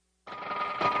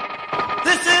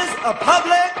a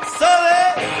public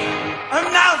service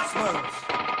announcement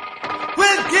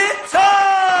with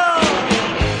guitar.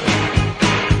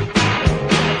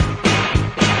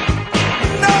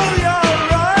 Know your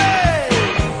rights.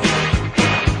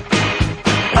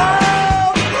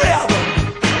 All three of them.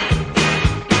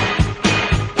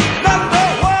 Number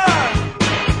one,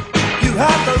 you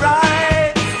have the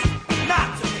rights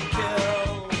not to be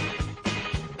killed.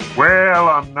 Well,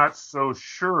 I'm not so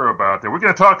sure about that. We're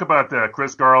going to talk about that.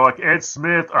 Chris Garlock, Ed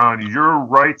Smith on Your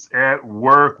Rights at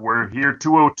Work. We're here.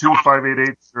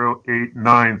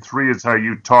 202-588-0893 is how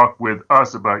you talk with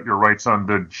us about your rights on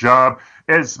the job.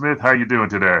 Ed Smith, how you doing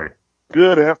today?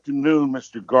 Good afternoon,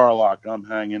 Mr. Garlock. I'm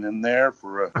hanging in there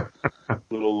for a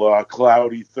little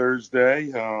cloudy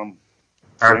Thursday. Same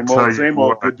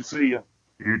old. Good to see you.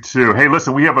 You too. Hey,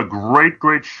 listen, we have a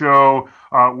great show.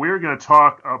 We're going to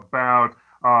talk about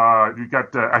you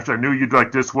got, actually, I knew you'd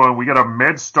like this one. We got a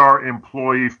MedStar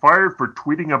employee fired for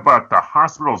tweeting about the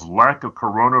hospital's lack of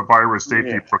coronavirus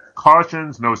safety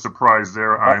precautions. No surprise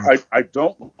there. I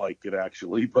don't like it,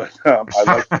 actually, but I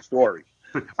like the story.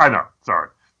 I know. Sorry.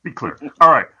 Be clear.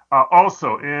 All right.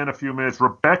 Also, in a few minutes,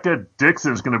 Rebecca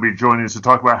Dixon is going to be joining us to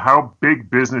talk about how big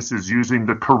business is using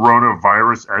the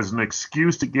coronavirus as an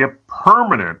excuse to get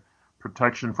permanent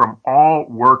protection from all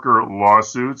worker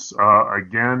lawsuits.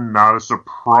 Again, not a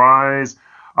surprise.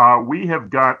 We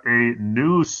have got a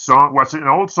new song. Well, it's an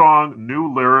old song,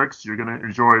 new lyrics. You're going to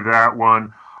enjoy that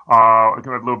one. We're going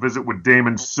to have a little visit with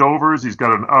Damon Silvers. He's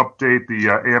got an update. The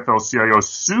AFL-CIO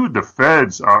sued the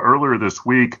feds earlier this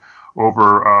week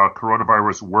over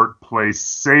coronavirus workplace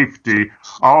safety.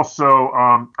 Also,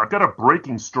 I've got a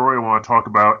breaking story I want to talk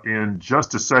about in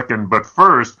just a second. But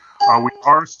first, we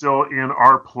are still in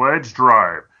our pledge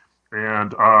drive.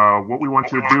 And what we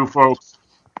want you to do, folks,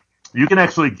 you can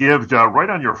actually give right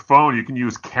on your phone. You can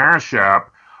use Cash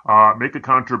App. Make a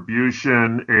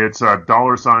contribution. It's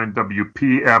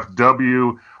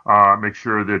 $WPFW. Make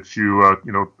sure that you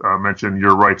mention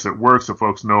your rights at work so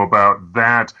folks know about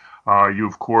that. You,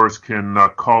 of course, can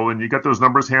call in. You got those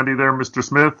numbers handy there, Mr.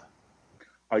 Smith?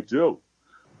 I do.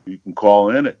 You can call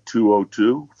in at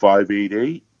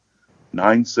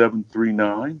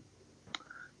 202-588-9739.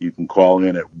 You can call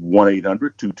in at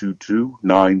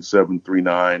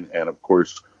 1-800-222-9739. And, of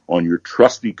course, on your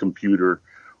trusty computer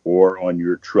or on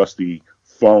your trusty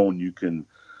phone, you can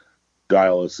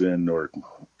dial us in or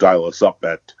dial us up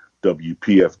at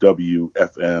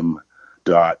WPFWFM.org,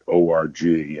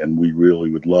 and we really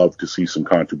would love to see some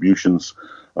contributions.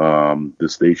 The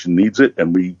station needs it,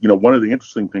 and one of the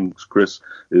interesting things, Chris,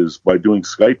 is by doing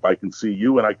Skype, I can see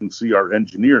you and I can see our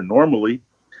engineer. Normally,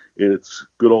 it's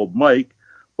good old Mike,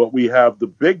 but we have the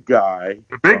big guy.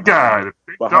 The big dog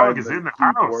is in the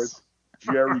house.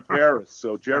 Jerry Paris.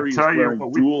 So Jerry is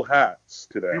wearing dual hats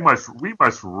today. We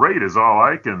must rate is all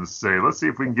I can say. Let's see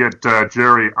if we can get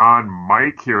Jerry on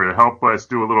mic here to help us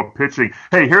do a little pitching.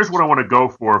 Hey, here's what I want to go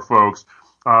for, folks.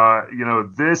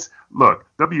 WPFW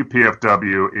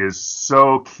is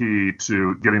so key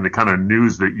to getting the kind of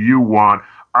news that you want.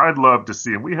 I'd love to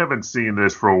see, and we haven't seen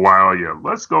this for a while yet.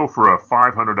 Let's go for a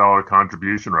 $500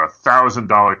 contribution or a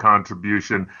 $1,000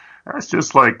 contribution. That's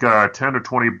just like 10 or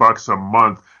 $20 a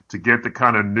month to get the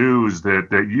kind of news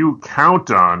that you count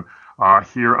on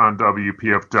here on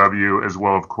WPFW, as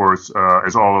well, of course,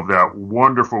 as all of that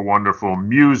wonderful, wonderful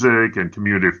music and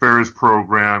community affairs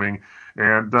programming.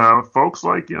 And folks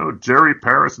like, Jerry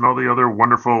Paris and all the other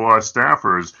wonderful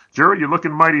staffers. Jerry, you're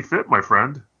looking mighty fit, my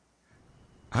friend.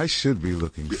 I should be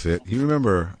looking fit. You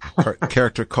remember a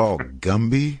character called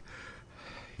Gumby?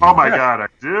 Oh, my God, I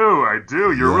do.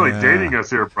 You're really dating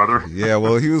us here, brother. Yeah,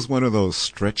 well, he was one of those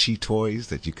stretchy toys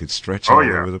that you could stretch all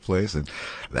over the place. And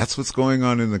that's what's going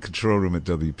on in the control room at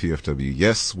WPFW.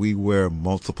 Yes, we wear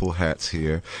multiple hats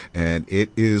here, and it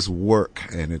is work,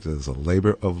 and it is a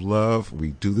labor of love.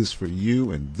 We do this for you,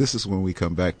 and this is when we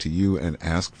come back to you and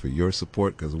ask for your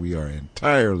support, because we are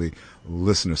entirely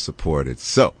listener-supported.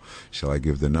 So, shall I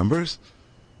give the numbers?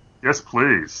 Yes,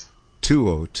 please.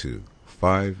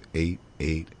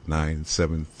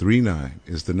 202-588-9739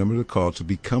 is the number to call to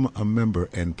become a member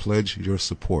and pledge your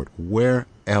support. Where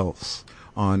else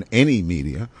on any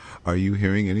media are you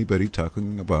hearing anybody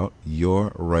talking about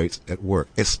your rights at work,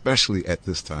 especially at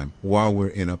this time while we're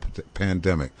in a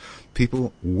pandemic?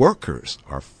 Workers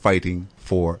are fighting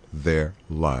for their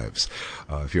lives.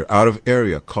 If you're out of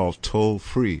area, call toll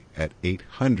free at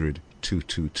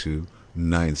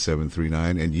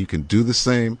 800-222-9739, and you can do the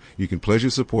same. You can pledge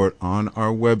your support on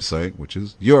our website, which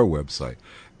is your website,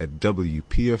 at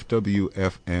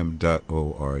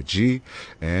WPFWFM.org.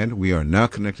 And we are now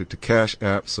connected to Cash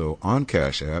App. So on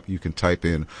Cash App, you can type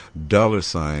in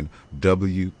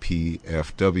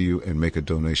 $WPFW and make a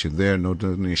donation there. No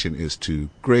donation is too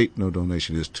great. No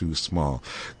donation is too small.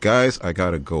 Guys, I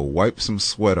got to go wipe some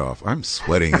sweat off. I'm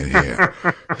sweating in here.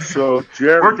 So,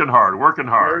 Jerry. Working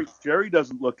hard. Jerry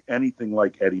doesn't look anything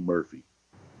like Eddie Murphy.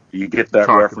 Do you get that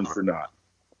reference or not?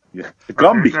 Yeah.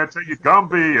 Gumby. That's it.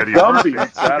 Gumby. Eddie Gumby.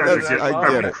 Murphy.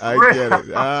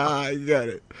 I get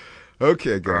it.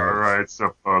 Okay, guys. All right,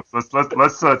 so folks, let's talk.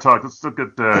 Let's look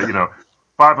at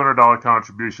 $500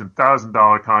 contribution,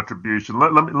 $1,000 contribution.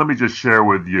 Let me just share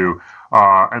with you.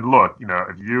 And look,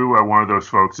 if you are one of those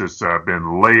folks that's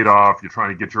been laid off, you're trying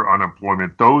to get your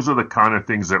unemployment. Those are the kind of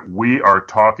things that we are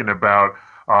talking about.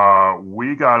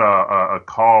 We got a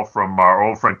call from our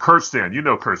old friend Kurt Stan. You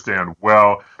know Kurt Stan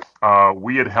well.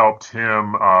 We had helped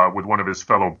him with one of his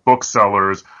fellow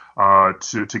booksellers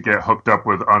to get hooked up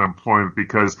with unemployment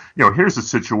because, here's the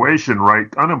situation, right?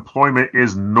 Unemployment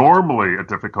is normally a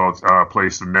difficult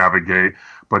place to navigate,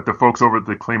 but the folks over at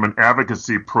the Claimant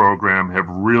Advocacy Program have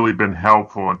really been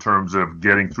helpful in terms of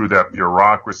getting through that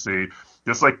bureaucracy.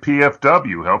 Just like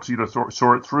PFW helps you to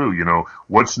sort through,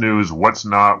 what's news, what's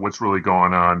not, what's really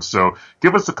going on. So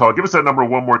give us a call. Give us that number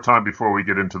one more time before we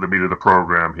get into the meat of the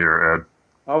program here, Ed.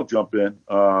 I'll jump in.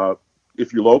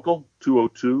 If you're local,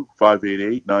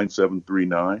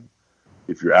 202-588-9739.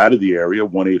 If you're out of the area,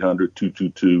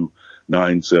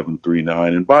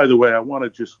 1-800-222-9739. And by the way, I want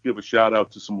to just give a shout out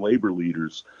to some labor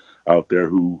leaders out there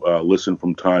who listen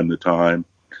from time to time.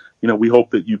 We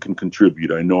hope that you can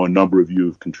contribute. I know a number of you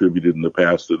have contributed in the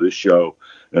past to this show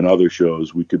and other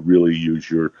shows. We could really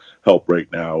use your help right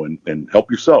now and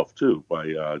help yourself, too,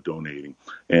 by donating.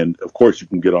 And, of course, you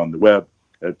can get on the web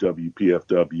at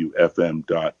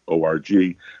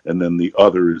WPFWFM.org. And then the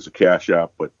other is a Cash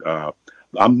App, but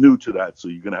I'm new to that, so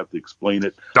you're going to have to explain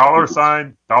it.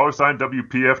 $sign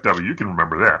WPFW. You can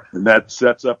remember that. And that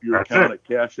sets up your account at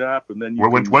Cash App, and then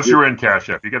once you're in Cash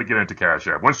App, you got to get into Cash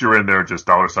App. Once you're in there, just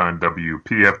 $sign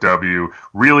WPFW.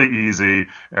 Really easy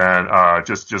and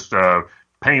just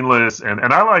painless. And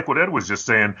I like what Ed was just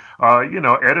saying. Ed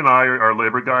and I are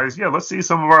labor guys. Yeah, let's see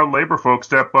some of our labor folks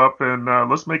step up and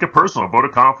let's make it personal. Vote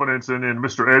of confidence in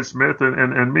Mr. Ed Smith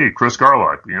and me, Chris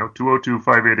Garlock.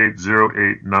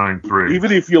 202-588-0893.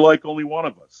 Even if you like only one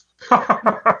of us.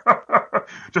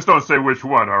 Just don't say which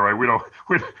one, all right? We don't.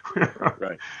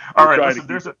 Right. All right.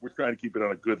 We're trying to keep it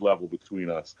on a good level between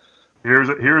us.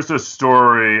 Here's a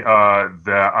story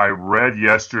that I read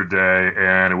yesterday,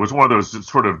 and it was one of those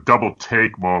sort of double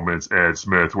take moments, Ed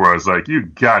Smith, where I was like, you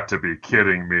got to be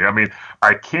kidding me. I mean,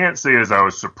 I can't say as I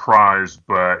was surprised,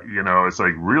 but, it's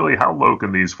like, really, how low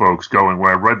can these folks go? And when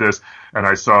I read this, and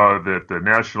I saw that the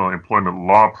National Employment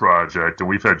Law Project, and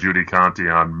we've had Judy Conte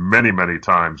on many, many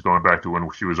times, going back to when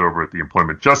she was over at the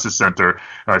Employment Justice Center,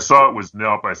 and I saw it was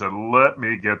NELP. I said, let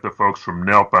me get the folks from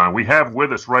NELP on. We have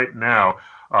with us right now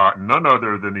none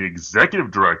other than the executive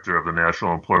director of the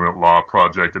National Employment Law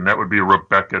Project, and that would be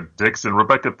Rebecca Dixon.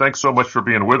 Rebecca, thanks so much for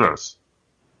being with us.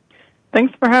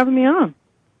 Thanks for having me on.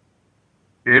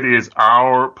 It is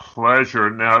our pleasure.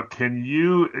 Now, can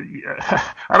you,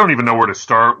 I don't even know where to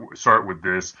start with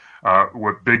this,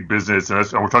 with big business,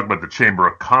 and we're talking about the Chamber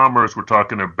of Commerce, we're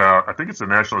talking about, I think it's the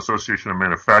National Association of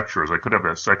Manufacturers, I could have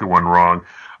that second one wrong,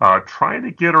 trying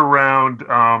to get around,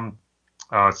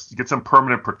 get some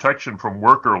permanent protection from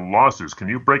worker lawsuits. Can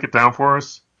you break it down for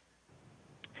us?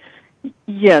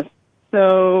 Yes.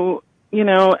 So,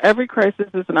 every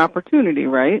crisis is an opportunity,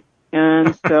 right?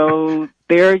 And so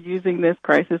they're using this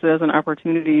crisis as an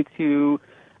opportunity to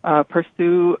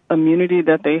pursue immunity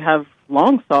that they have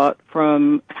long sought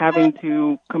from having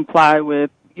to comply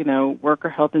with, worker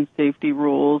health and safety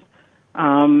rules,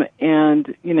 and,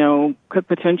 could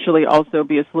potentially also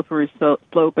be a slippery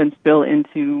slope and spill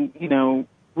into,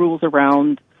 rules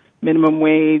around minimum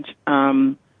wage,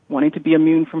 wanting to be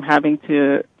immune from having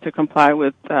to comply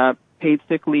with paid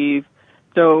sick leave.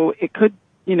 So it could,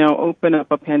 open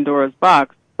up a Pandora's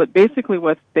box. But basically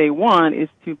what they want is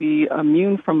to be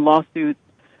immune from lawsuits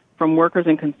from workers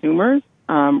and consumers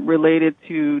related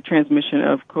to transmission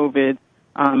of COVID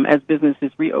as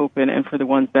businesses reopen and for the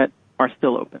ones that are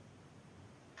still open.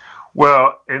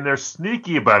 Well, and they're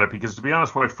sneaky about it because, to be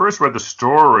honest, when I first read the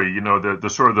story, the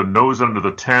sort of the nose under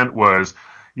the tent was,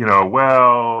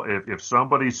 if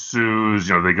somebody sues,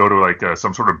 they go to like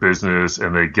some sort of business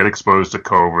and they get exposed to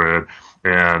COVID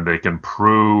and they can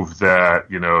prove that,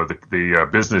 the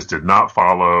business did not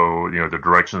follow, the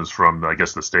directions from, I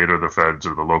guess, the state or the feds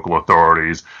or the local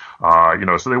authorities, so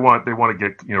they want to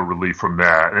get, relief from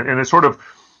that. And it's sort of,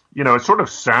 it sort of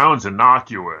sounds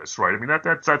innocuous, right? I mean,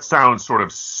 that sounds sort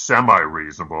of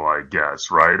semi-reasonable, I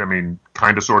guess, right? I mean,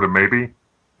 kind of, sort of, maybe?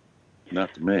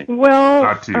 Not to me. Well,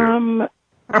 Not to you.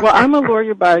 well, I'm a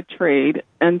lawyer by trade,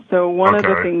 and so one of the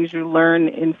Okay. things you learn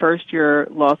in first year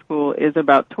law school is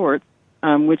about torts,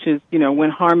 which is, when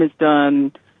harm is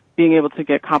done, being able to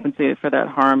get compensated for that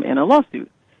harm in a lawsuit.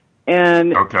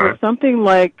 And Okay. for something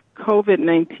like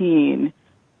COVID-19,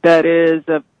 that is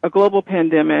a global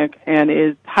pandemic and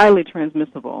is highly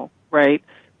transmissible, right?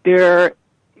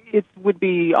 It would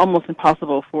be almost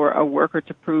impossible for a worker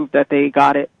to prove that they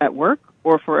got it at work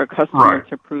or for a customer Right.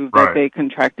 to prove Right. that they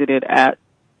contracted it at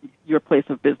your place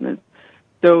of business.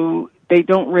 So they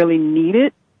don't really need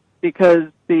it because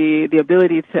the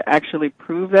ability to actually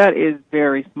prove that is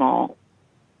very small.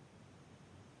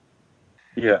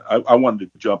 Yeah, I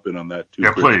wanted to jump in on that too,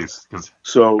 Yeah, Chris. please, because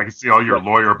So, I can see all your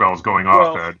lawyer bells going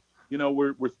off, well, Ed.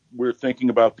 we're thinking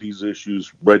about these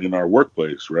issues right in our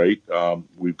workplace, right?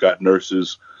 We've got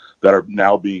nurses that are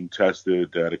now being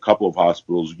tested at a couple of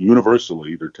hospitals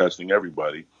universally. They're testing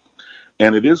everybody.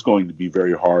 And it is going to be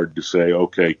very hard to say,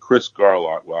 okay, Chris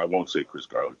Garlock, well, I won't say Chris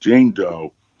Garlock, Jane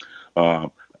Doe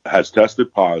has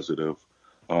tested positive.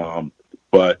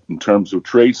 But in terms of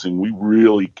tracing, we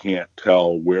really can't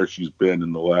tell where she's been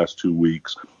in the last 2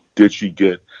 weeks. Did she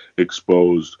get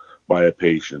exposed by a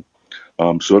patient?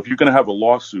 So if you're going to have a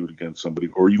lawsuit against somebody,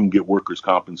 or you can get workers'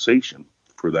 compensation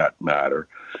for that matter,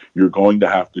 you're going to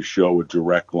have to show a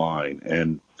direct line.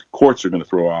 And courts are going to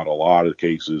throw out a lot of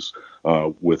cases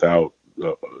without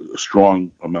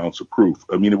strong amounts of proof.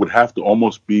 I mean, it would have to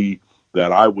almost be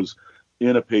that I was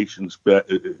in the patient's bed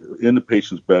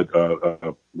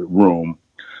room,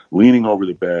 leaning over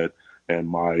the bed,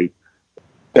 and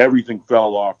everything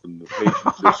fell off, and the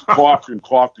patient just coughed and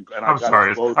coughed, and I I'm got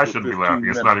sorry. exposed I for shouldn't be 15 laughing.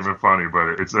 minutes. It's not even funny,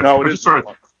 but it's No, it just isn't. sort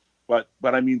of.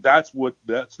 But I mean, that's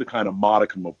the kind of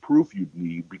modicum of proof you'd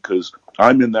need, because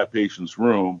I'm in that patient's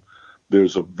room.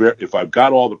 If I've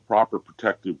got all the proper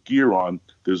protective gear on,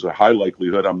 there's a high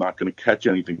likelihood I'm not going to catch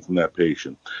anything from that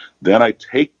patient. Then I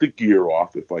take the gear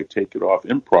off. If I take it off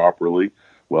improperly,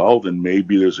 well, then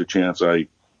maybe there's a chance I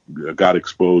got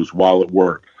exposed while at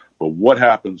work. But what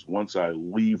happens once I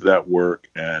leave that work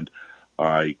and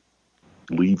I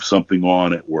leave something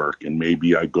on at work, and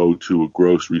maybe I go to a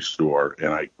grocery store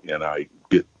and I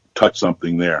touch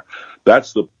something there?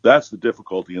 That's the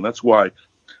difficulty, and that's why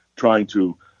trying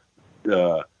to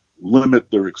limit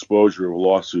their exposure of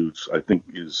lawsuits, I think,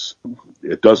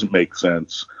 it doesn't make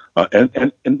sense,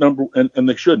 and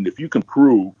they shouldn't. If you can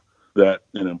prove that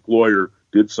an employer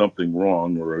did something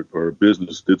wrong, or a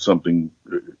business did something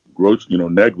gross,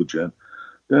 negligent,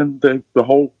 then the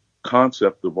whole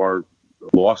concept of our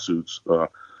lawsuits,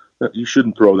 you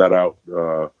shouldn't throw that out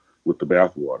with the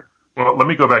bathwater. Well, let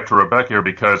me go back to Rebecca here,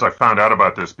 because I found out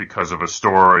about this because of a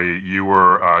story. You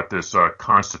were at this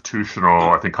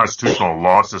constitutional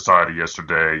law society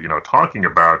yesterday, talking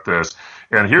about this.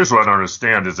 And here's what I don't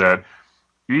understand is that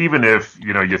even if,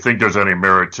 you think there's any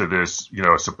merit to this,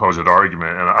 supposed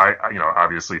argument, and I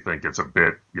obviously think it's a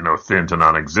bit, thin to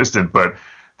non-existent, but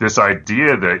this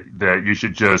idea that you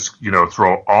should just,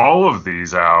 throw all of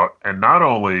these out, and not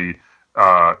only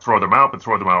throw them out, but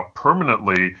throw them out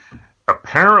permanently.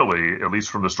 Apparently, at least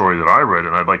from the story that I read,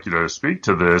 and I'd like you to speak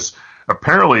to this,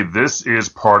 apparently this is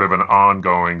part of an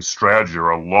ongoing strategy, or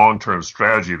a long-term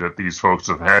strategy, that these folks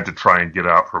have had to try and get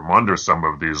out from under some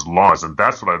of these laws. And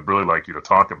that's what I'd really like you to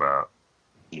talk about.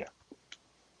 Yeah.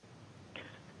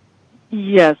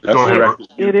 Yes,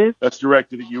 It is. That's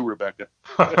directed at you, Rebecca.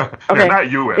 Okay. Yeah,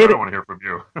 not you, Ed. I don't want to hear from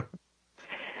you.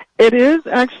 It is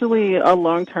actually a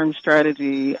long-term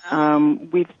strategy.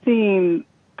 We've seen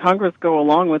Congress go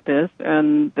along with this,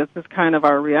 and this is kind of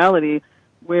our reality,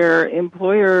 where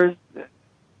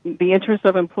the interest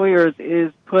of employers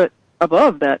is put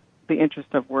above the interest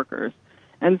of workers.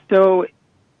 And so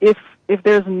if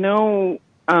there's no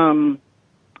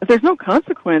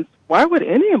consequence, why would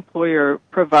any employer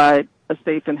provide a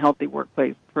safe and healthy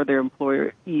workplace for their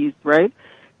employees, right?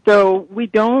 So we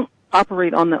don't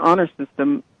operate on the honor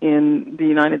system in the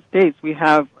United States. We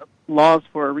have laws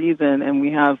for a reason, and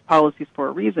we have policies for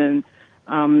a reason.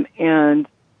 And,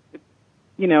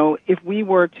 if we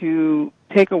were to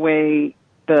take away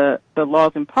the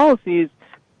laws and policies,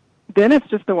 then it's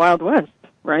just the Wild West,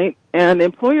 right? And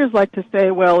employers like to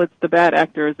say, well, it's the bad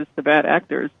actors.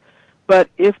 But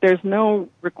if there's no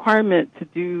requirement to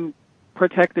do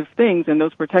protective things, and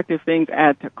those protective things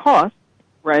add to cost,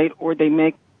 right, or they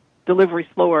make delivery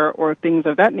slower or things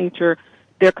of that nature,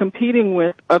 they're competing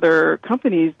with other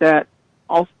companies that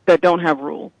don't have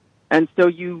rules. And so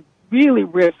you really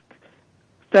risk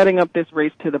setting up this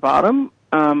race to the bottom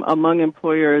among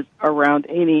employers around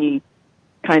any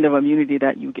kind of immunity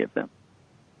that you give them.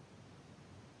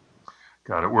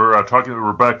 Got it. We're talking to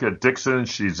Rebecca Dixon.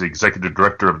 She's the executive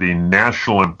director of the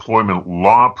National Employment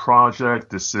Law Project.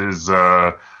 This is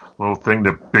a little thing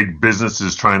that big business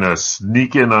is trying to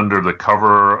sneak in under the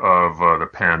cover of the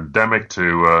pandemic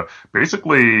to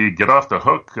basically get off the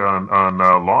hook on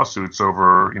lawsuits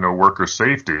over worker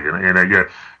safety. And I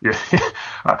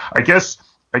guess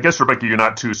Rebecca, you're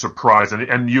not too surprised,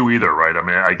 and you either, right? I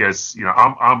mean, I guess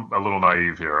I'm a little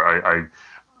naive here.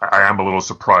 I am a little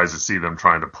surprised to see them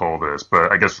trying to pull this,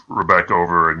 but I guess, Rebecca,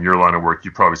 over in your line of work,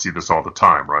 you probably see this all the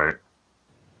time, right?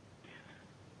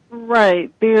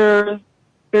 Right.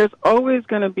 There's always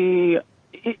going to be,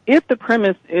 if the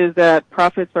premise is that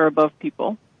profits are above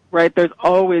people, right, there's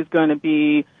always going to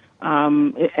be,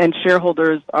 and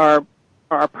shareholders are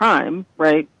prime,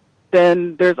 right,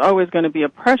 then there's always going to be a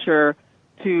pressure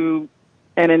to,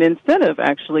 and an incentive,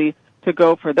 actually, to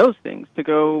go for those things, to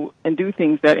go and do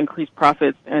things that increase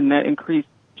profits and that increase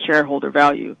shareholder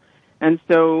value. And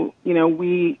so,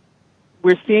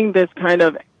 we're seeing this kind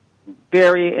of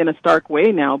vary in a stark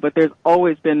way now, but there's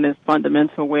always been this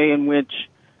fundamental way in which,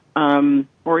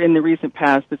 or in the recent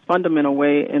past, this fundamental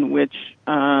way in which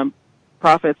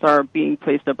profits are being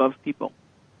placed above people.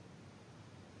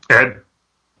 Ed?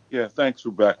 Yeah, thanks,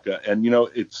 Rebecca. And,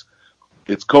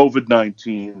 it's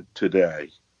COVID-19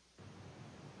 today.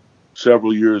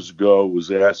 Several years ago was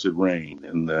acid rain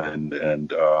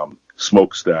and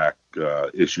smokestack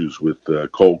issues with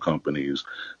coal companies,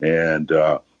 and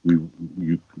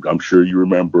I'm sure you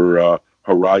remember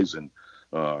Horizon,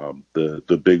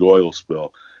 the big oil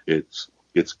spill. It's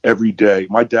every day.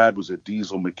 My dad was a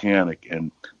diesel mechanic,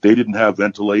 and they didn't have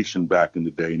ventilation back in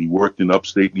the day, and he worked in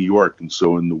upstate New York, and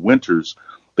so in the winters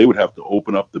they would have to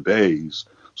open up the bays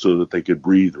so that they could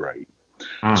breathe right.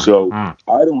 I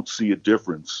don't see a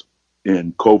difference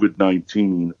in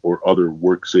COVID-19 or other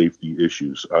work safety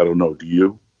issues. I don't know. Do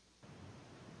you?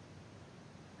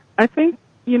 I think,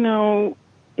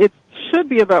 it should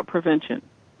be about prevention,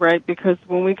 right? Because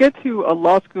when we get to a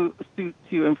lawsuit to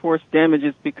enforce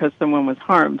damages because someone was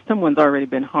harmed, someone's already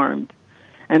been harmed.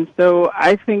 And so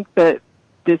I think that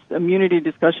this immunity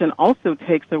discussion also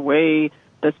takes away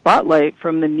the spotlight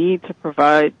from the need to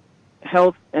provide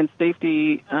health and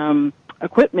safety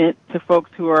equipment to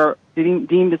folks who are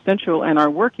deemed essential and are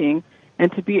working,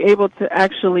 and to be able to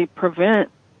actually prevent,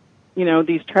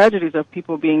 these tragedies of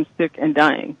people being sick and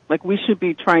dying. Like, we should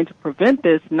be trying to prevent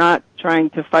this, not trying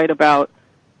to fight about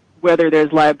whether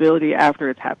there's liability after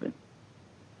it's happened.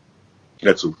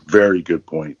 That's a very good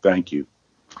point. Thank you.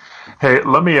 Hey,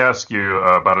 let me ask you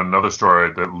about another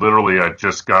story that literally I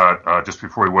just got just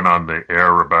before we went on the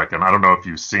air, Rebecca, and I don't know if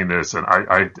you've seen this, and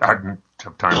I didn't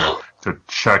have time to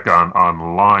check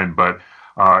online, but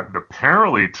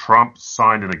apparently Trump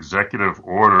signed an executive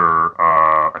order,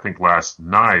 I think last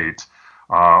night,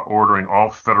 ordering all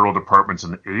federal departments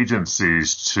and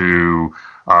agencies to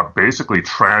basically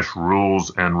trash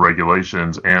rules and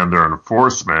regulations and their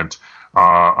enforcement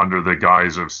under the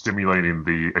guise of stimulating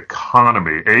the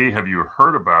economy. A, have you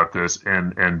heard about this?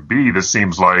 And B, this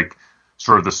seems like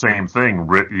sort of the same thing,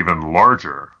 writ even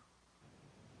larger.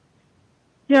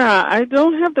 Yeah, I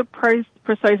don't have the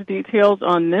precise details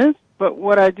on this, but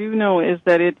what I do know is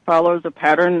that it follows a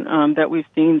pattern that we've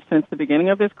seen since the beginning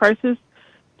of this crisis.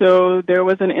 So there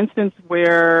was an instance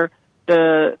where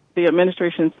the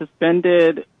administration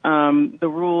suspended the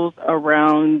rules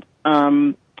around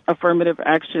affirmative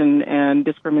action and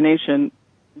discrimination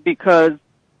because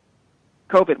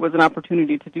COVID was an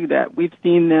opportunity to do that. We've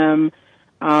seen them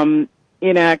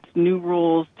enact new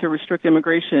rules to restrict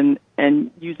immigration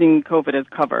and using COVID as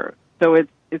cover. So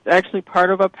it's actually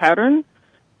part of a pattern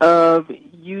of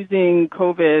using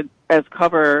COVID as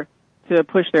cover to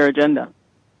push their agenda.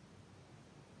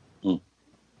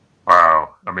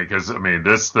 Wow.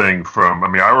 This thing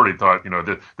I already thought,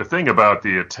 the thing about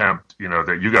the attempt,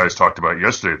 that you guys talked about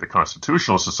yesterday at the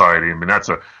Constitutional Society, that's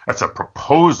a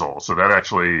proposal. So that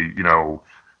actually,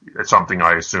 it's something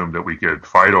I assumed that we could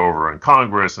fight over in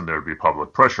Congress and there'd be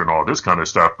public pressure and all this kind of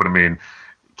stuff. But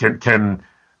can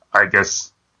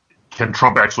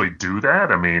Trump actually do that?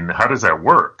 How does that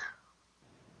work?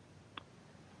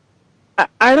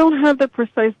 I don't have the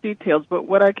precise details, but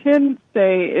what I can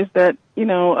say is that,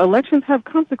 elections have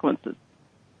consequences.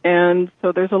 And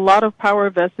so there's a lot of power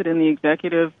vested in the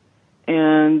executive,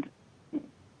 and,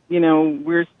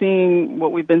 we're seeing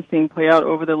what we've been seeing play out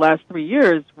over the last 3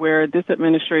 years, where this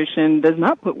administration does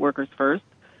not put workers first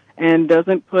and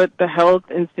doesn't put the health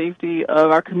and safety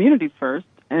of our communities first,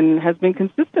 and has been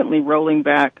consistently rolling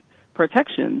back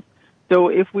protections. So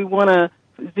if we want to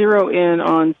zero in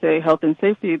on, say, health and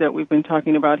safety that we've been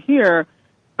talking about here,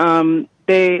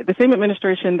 the same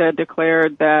administration that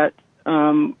declared that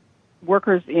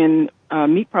workers in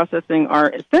meat processing are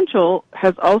essential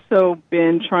has also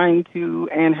been trying to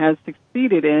and has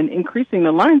succeeded in increasing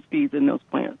the line speeds in those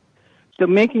plants. So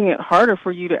making it harder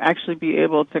for you to actually be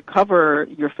able to cover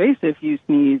your face if you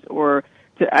sneeze, or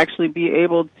to actually be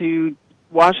able to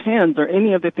wash hands, or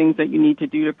any of the things that you need to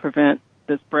do to prevent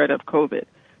the spread of COVID.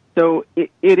 So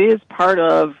it is part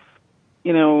of,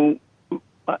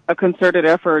 a concerted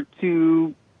effort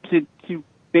to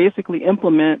basically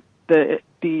implement the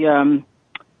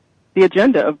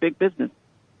agenda of big business.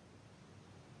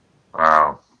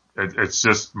 Wow. It's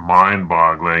just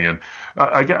mind-boggling. And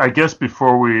I guess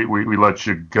before we let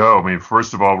you go, I mean,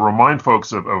 first of all, remind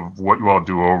folks of what you all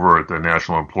do over at the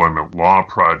National Employment Law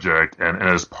Project. And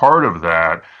as part of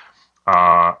that,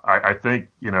 I think,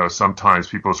 sometimes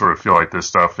people sort of feel like this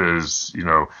stuff is,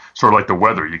 sort of like the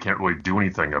weather. You can't really do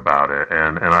anything about it.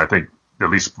 And I think, at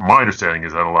least my understanding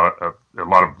is that a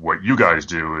lot of what you guys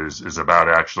do is about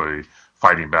actually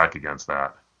fighting back against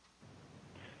that.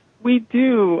 We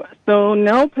do. So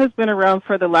NELP has been around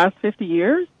for the last 50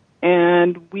 years,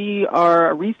 and we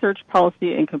are a research,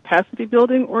 policy, and capacity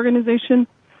building organization.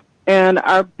 And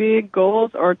our big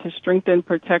goals are to strengthen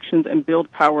protections and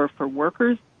build power for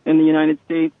workers in the United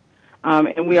States.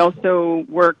 And we also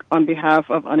work on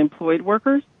behalf of unemployed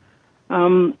workers.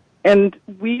 And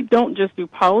we don't just do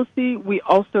policy. We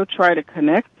also try to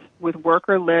connect with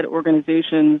worker-led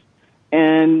organizations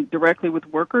and directly with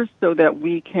workers so that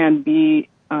we can be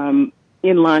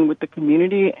in line with the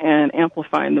community and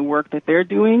amplifying the work that they're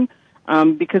doing,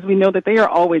 because we know that they are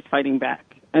always fighting back.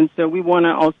 And so we want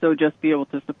to also just be able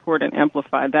to support and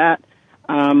amplify that,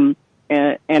 and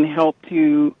help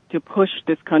to push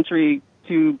this country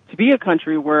to be a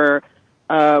country where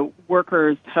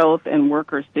workers' health and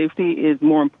workers' safety is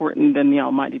more important than the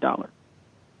almighty dollar.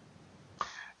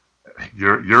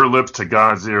 Your lips to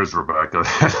God's ears, Rebecca,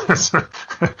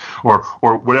 or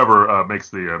whatever makes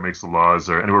the laws.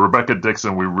 Anyway, Rebecca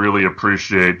Dixon, we really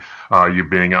appreciate you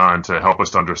being on to help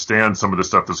us to understand some of the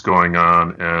stuff that's going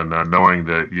on, and knowing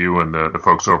that you and the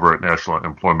folks over at National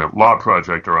Employment Law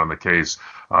Project are on the case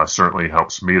certainly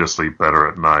helps me to sleep better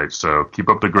at night. So keep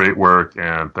up the great work,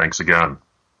 and thanks again.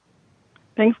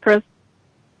 Thanks, Chris.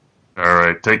 All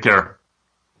right, take care.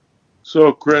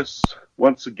 So, Chris,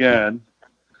 once again,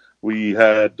 we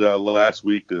had last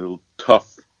week a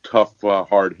tough,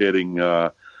 hard-hitting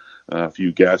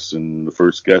few guests, and the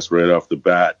first guest right off the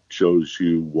bat shows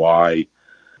you why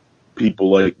people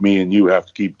like me and you have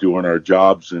to keep doing our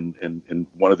jobs, and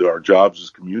one of our jobs is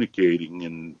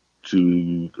communicating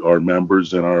to our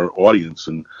members and our audience,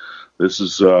 and this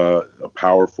is a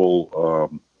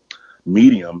powerful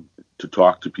medium to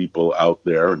talk to people out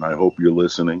there, and I hope you're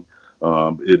listening.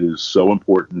 It is so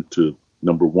important to,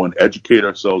 number one, educate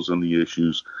ourselves on the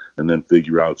issues, and then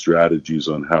figure out strategies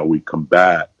on how we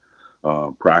combat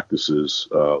practices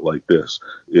like this.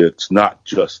 It's not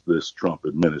just this Trump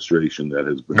administration that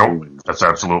has been doing this. That's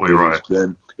absolutely right.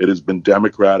 It has been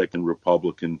Democratic and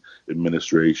Republican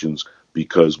administrations,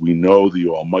 because we know the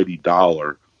almighty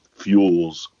dollar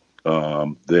fuels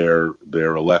their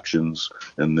elections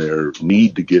and their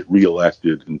need to get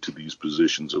reelected into these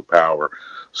positions of power.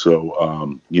 So,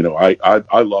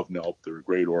 I love NELP. They're a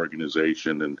great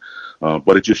organization, and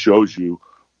but it just shows you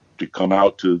to come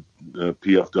out to the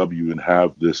PFW and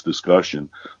have this discussion.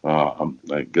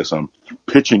 I guess I'm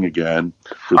pitching again.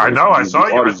 I know. I saw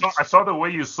you. I saw the way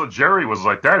you saw Jerry was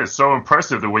like, that is so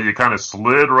impressive. The way you kind of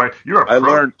slid right. You're a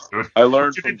pro, dude. I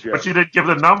learned from Jerry. But you didn't give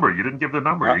the number. You didn't give the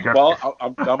number.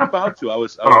 I'm about to. I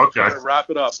was okay. trying to wrap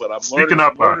it up, but I'm speaking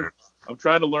up. I'm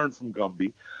trying to learn from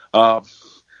Gumby.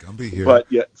 Gumby here. But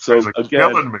yeah, so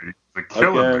killing me.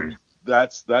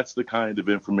 That's the kind of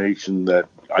information that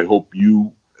I hope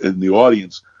you in the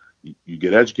audience, you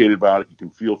get educated about it. You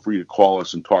can feel free to call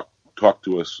us and talk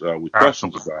to us with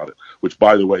questions about it, which,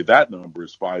 by the way, that number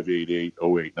is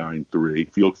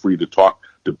 588-0893. Feel free to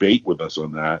debate with us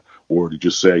on that, or to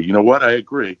just say, you know what, I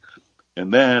agree.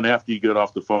 And then after you get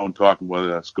off the phone talking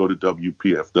with us, go to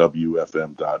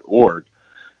WPFWFM.org,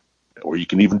 or you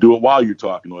can even do it while you're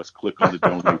talking to us. Click on the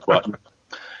donate button,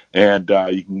 and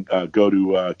you can go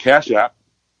to Cash App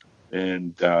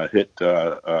and hit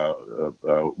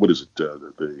what is it?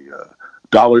 The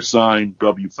 $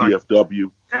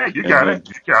 WPFW. Yeah, you got it.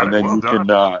 And then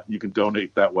you can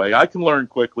donate that way. I can learn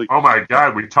quickly. Oh my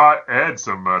God, we taught Ed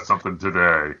something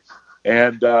today.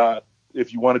 And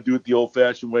if you want to do it the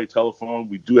old-fashioned way, telephone,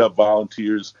 we do have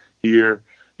volunteers here,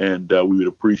 and we would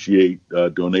appreciate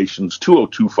donations.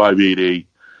 202-588-9899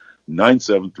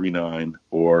 9739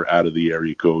 or out of the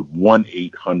area code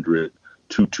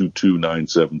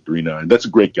 1-800-222-9739. That's a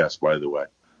great guest, by the way.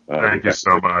 Thank you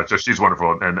so much. She's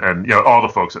wonderful, and all the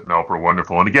folks at NELP are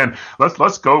wonderful. And again,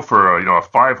 let's go for a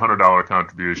 $500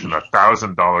 contribution,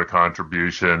 $1,000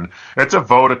 contribution. It's a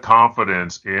vote of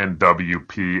confidence in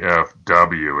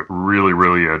WPFW. It really,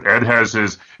 really is. Ed has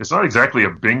his. It's not exactly a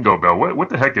bingo bell. What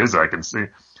the heck is that? I can see.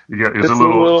 Yeah, it's a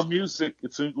little music.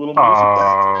 It's a little music.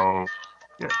 Oh,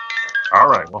 yeah. All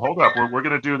right. Well, hold up. We're going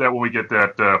to do that when we get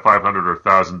that $500 or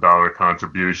 $1,000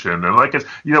 contribution. And like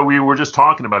we were just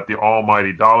talking about the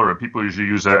almighty dollar, and people usually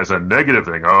use that as a negative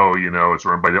thing. Oh, it's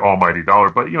run by the almighty dollar.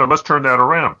 But let's turn that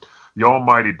around. The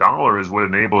almighty dollar is what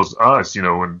enables us,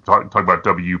 when talk about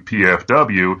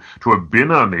WPFW, to have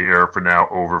been on the air for now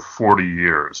over 40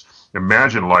 years.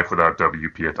 Imagine life without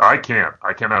WPFW. I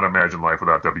cannot imagine life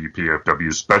without WPFW,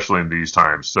 especially in these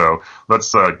times. So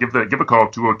let's give a call,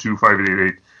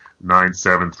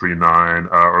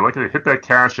 202-588-9739, or hit that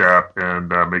Cash App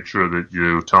and make sure that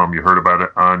you tell them you heard about it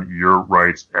on Your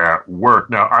Rights at Work.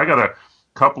 Now, I got a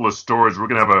couple of stories. We're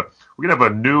gonna have a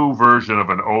new version of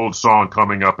an old song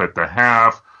coming up at the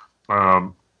half,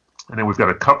 and then we've got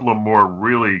a couple of more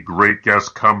really great guests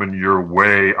coming your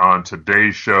way on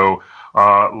today's show.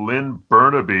 Lynn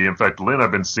Burnaby. In fact, Lynn,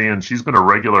 I've been seeing, she's been a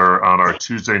regular on our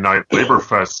Tuesday night Labor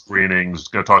Fest screenings.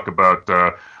 Going to talk about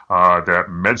that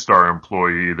MedStar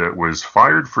employee that was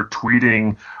fired for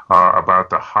tweeting about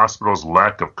the hospital's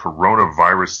lack of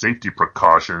coronavirus safety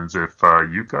precautions. If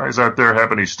you guys out there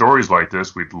have any stories like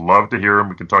this, we'd love to hear them.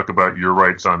 We can talk about your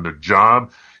rights on the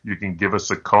job. You can give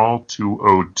us a call,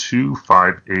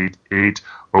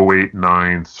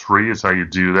 202-588-0893 is how you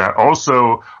do that.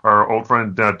 Also, our old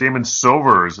friend Damon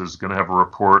Silvers is going to have a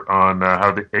report on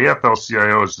how the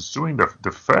AFL-CIO is suing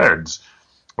the feds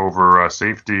over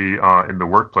safety in the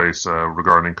workplace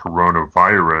regarding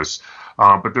coronavirus.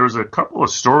 But there's a couple of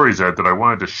stories that I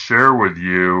wanted to share with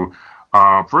you.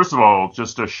 First of all,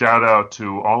 just a shout out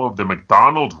to all of the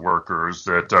McDonald's workers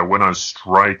that went on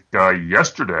strike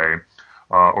yesterday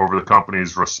over the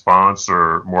company's response,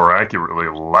 or more accurately,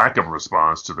 lack of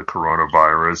response to the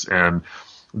coronavirus. And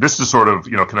this is sort of,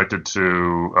 connected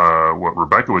to what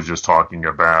Rebecca was just talking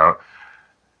about.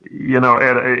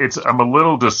 Ed, I'm a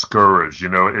little discouraged.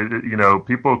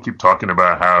 People keep talking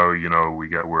about how,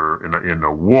 we're in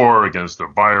a war against the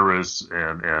virus,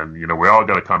 and we all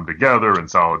got to come together in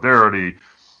solidarity.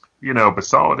 But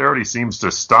solidarity seems to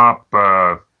stop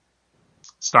at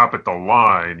the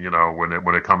line,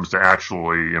 when it comes to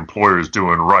actually employers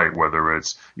doing right, whether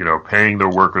it's, paying their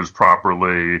workers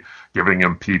properly, giving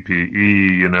them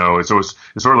PPE, so it's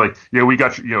sort of like, we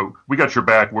got your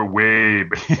back. We're way,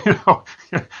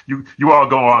 you all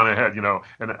go on ahead,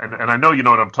 and I know you know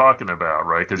what I'm talking about,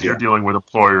 right? Because you're dealing with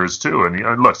employers too.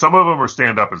 And look, some of them are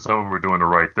stand up and some of them are doing the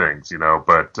right things,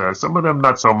 but some of them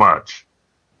not so much.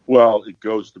 Well, it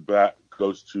goes to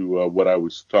what I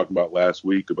was talking about last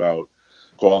week about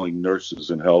calling nurses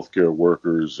and healthcare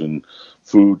workers and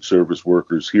food service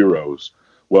workers heroes.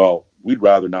 Well, we'd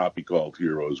rather not be called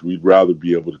heroes. We'd rather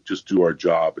be able to just do our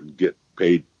job and get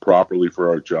paid properly for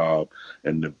our job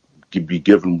and to be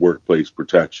given workplace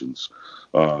protections.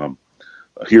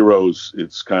 Heroes,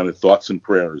 it's kind of thoughts and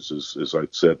prayers, as I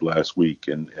said last week.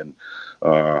 And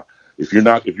if you're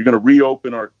going to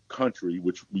reopen our country,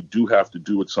 which we do have to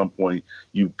do at some point,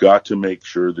 you've got to make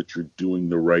sure that you're doing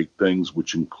the right things,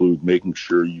 which include making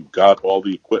sure you've got all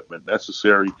the equipment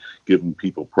necessary, giving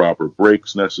people proper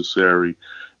breaks necessary,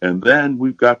 and then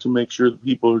we've got to make sure that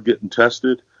people are getting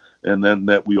tested, and then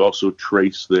that we also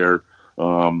trace their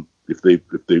if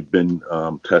they've been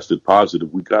tested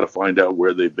positive, we've got to find out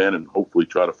where they've been and hopefully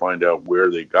try to find out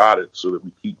where they got it so that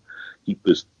we keep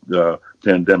this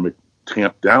pandemic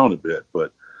tamped down a bit.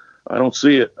 But I don't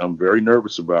see it. I'm very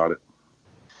nervous about it.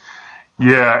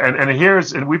 Yeah,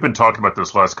 and we've been talking about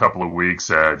this last couple of weeks,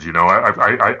 Ed.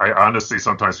 I honestly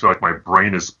sometimes feel like my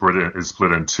brain is split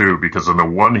in two, because on the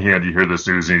one hand you hear this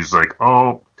news and he's like,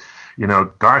 oh,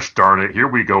 gosh darn it, here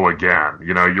we go again.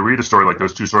 You read a story like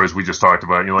those two stories we just talked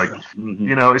about, and you're like,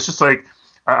 it's just like,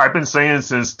 I've been saying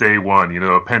since day one,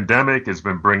 a pandemic has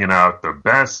been bringing out the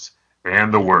best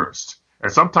and the worst.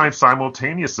 And sometimes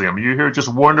simultaneously. I mean, you hear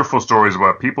just wonderful stories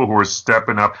about people who are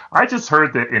stepping up. I just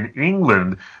heard that in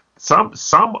England,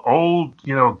 some old,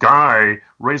 guy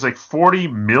raised like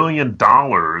 $40 million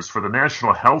for the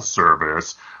National Health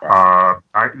Service.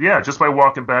 Just by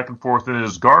walking back and forth in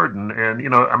his garden.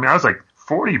 And, I was like,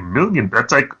 40 million.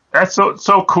 That's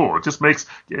so cool. It just makes,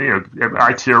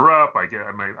 I tear up.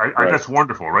 That's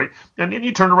wonderful, right? And then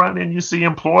you turn around and you see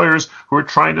employers who are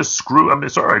trying to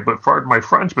sorry, but pardon my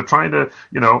French, but trying to,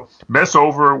 mess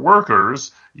over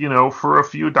workers, for a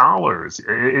few dollars.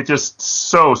 It just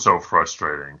so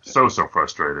frustrating. So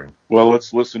frustrating. Well,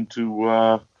 let's listen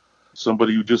to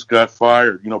somebody who just got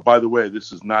fired. By the way,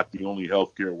 this is not the only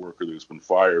healthcare worker that's been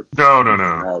fired. No.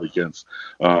 Against,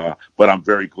 but I'm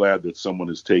very glad that someone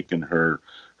has taken her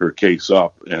case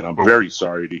up, and I'm very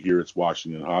sorry to hear it's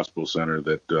Washington Hospital Center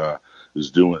that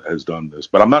has done this.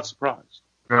 But I'm not surprised.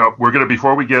 Now,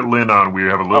 before we get Lynn on, we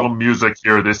have a little music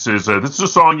here. This is a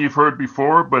song you've heard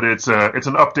before, but it's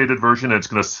an updated version. And it's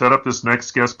going to set up this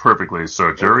next guest perfectly.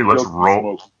 So, Jerry, let's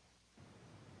roll.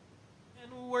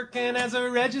 Working as a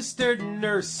registered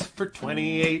nurse for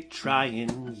 28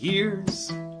 trying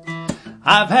years.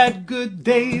 I've had good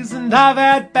days and I've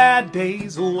had bad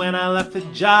days when I left the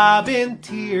job in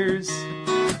tears.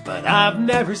 But I've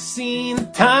never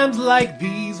seen times like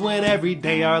these when every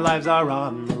day our lives are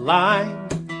on the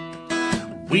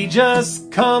line. We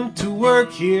just come to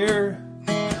work here.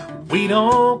 We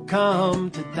don't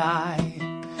come to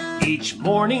die. Each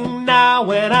morning now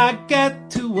when I get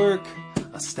to work,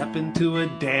 I step into a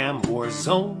damn war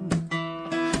zone.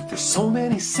 There's so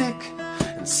many sick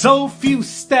and so few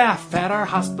staff at our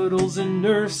hospitals and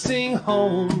nursing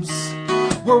homes.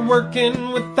 We're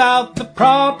working without the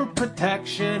proper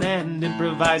protection and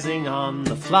improvising on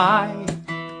the fly.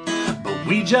 But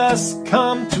we just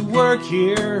come to work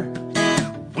here.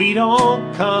 We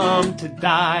don't come to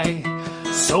die.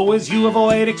 So as you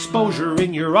avoid exposure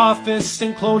in your office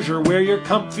enclosure where you're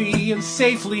comfy and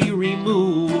safely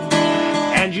removed,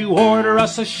 and you order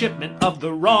us a shipment of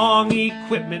the wrong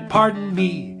equipment, pardon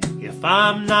me if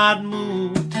I'm not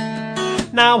moved.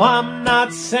 Now I'm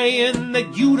not saying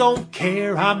that you don't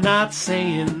care, I'm not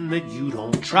saying that you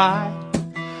don't try.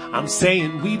 I'm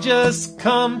saying we just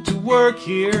come to work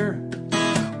here.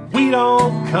 We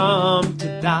don't come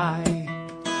to die.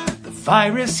 The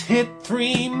virus hit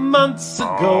 3 months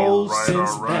ago.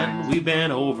 Since then we've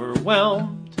been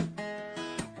overwhelmed.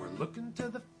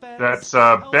 That's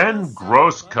Ben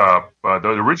Grosscup. The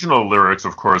original lyrics,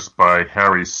 of course, by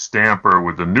Harry Stamper,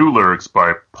 with the new lyrics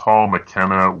by Paul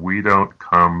McKenna, We Don't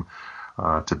Come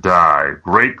to Die.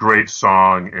 Great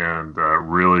song and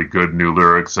really good new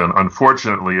lyrics. And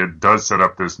unfortunately, it does set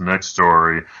up this next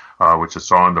story, which I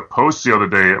saw in the Post the other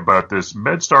day about this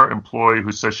MedStar employee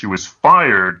who says she was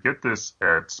fired, get this,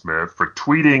 Ed Smith, for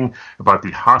tweeting about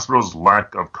the hospital's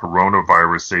lack of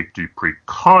coronavirus safety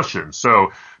precautions.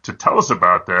 So to tell us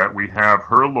about that, we have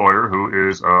her lawyer, who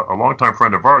is a longtime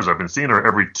friend of ours. I've been seeing her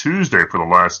every Tuesday for the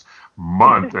last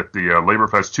month at the Labor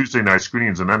Fest Tuesday night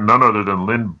screenings, and then none other than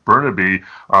Lynn Burnaby,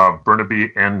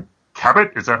 Burnaby and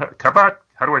Cabot. Is that Cabot?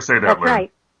 How do I say that, That's Lynn?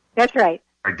 right. That's right.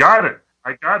 I got it.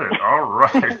 All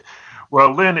right.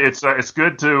 Well, Lynn, it's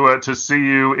good to see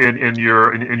you in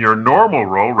your normal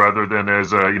role rather than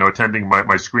as attending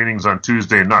my screenings on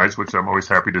Tuesday nights, which I'm always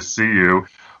happy to see you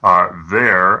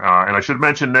there. And I should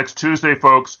mention next Tuesday,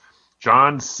 folks,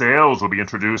 John Sayles will be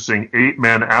introducing 8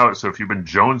 Men Out. So if you've been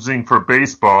jonesing for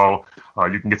baseball,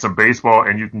 you can get some baseball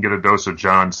and you can get a dose of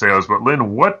John Sayles. But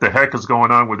Lynn, what the heck is going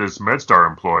on with this MedStar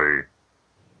employee?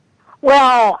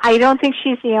 Well, I don't think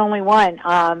she's the only one.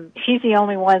 She's the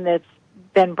only one that's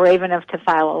been brave enough to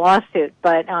file a lawsuit.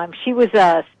 But she was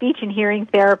a speech and hearing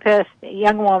therapist, a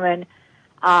young woman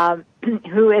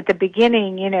who at the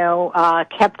beginning,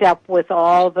 kept up with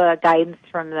all the guidance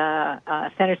from the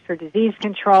Centers for Disease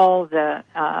Control, the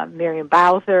Miriam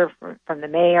Bowser from the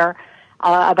mayor,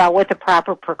 about what the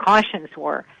proper precautions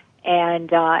were.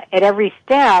 And at every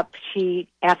step, she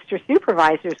asked her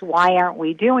supervisors, why aren't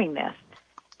we doing this?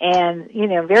 And,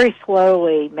 very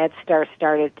slowly, MedStar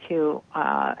started to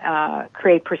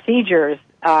create procedures.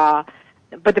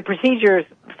 But the procedures,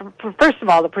 first of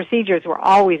all, the procedures were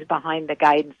always behind the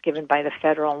guidance given by the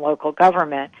federal and local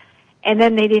government. And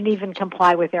then they didn't even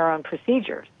comply with their own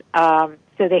procedures. So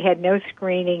they had no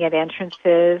screening at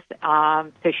entrances.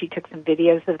 So she took some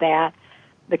videos of that.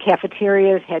 The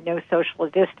cafeterias had no social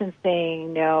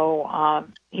distancing, no,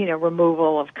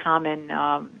 removal of common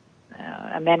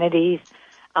amenities.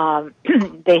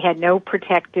 They had no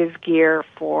protective gear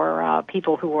for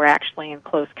people who were actually in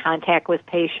close contact with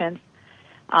patients.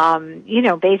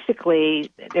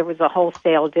 Basically there was a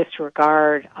wholesale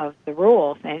disregard of the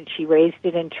rules, and she raised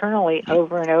it internally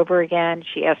over and over again.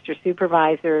 She asked her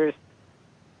supervisors,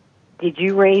 did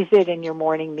you raise it in your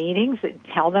morning meetings and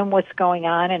tell them what's going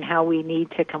on and how we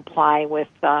need to comply with,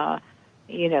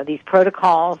 these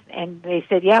protocols, and they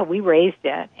said, yeah, we raised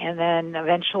it. And then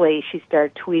eventually she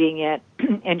started tweeting it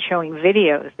and showing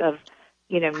videos of,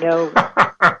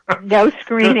 no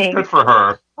screening. Good for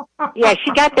her. Yeah,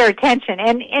 she got their attention,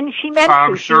 and she meant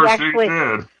I'm to. sure she actually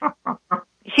did.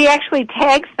 She actually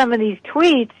tagged some of these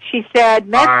tweets. She said,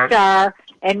 MedStar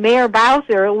and Mayor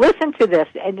Bowser, listen to this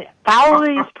and follow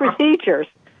these procedures.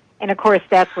 And, of course,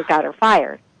 that's what got her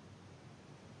fired.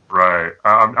 Right.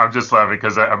 I'm just laughing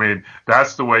because,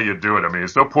 that's the way you do it.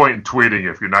 There's no point in tweeting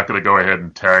if you're not going to go ahead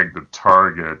and tag the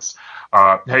targets.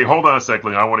 Hey, hold on a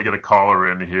second. I want to get a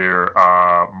caller in here.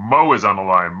 Mo is on the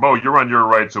line. Mo, you're on your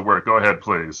right to work. Go ahead,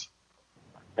 please.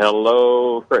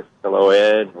 Hello, Chris. Hello,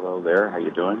 Ed. Hello there. How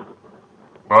you doing?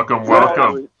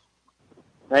 Welcome.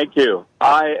 Thank you.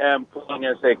 I am calling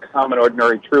as a common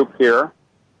ordinary troop here.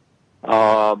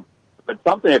 But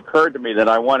something occurred to me that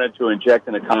I wanted to inject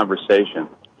in a conversation.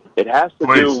 It has to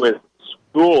do with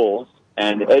schools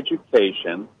and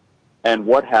education and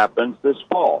what happens this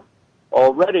fall.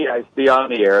 Already I see on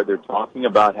the air they're talking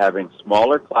about having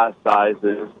smaller class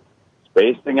sizes,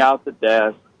 spacing out the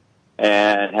desks,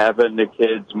 and having the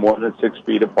kids more than 6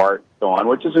 feet apart and so on,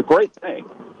 which is a great thing,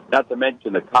 not to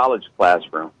mention the college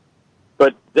classroom.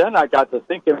 But then I got to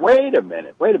thinking, wait a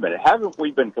minute, haven't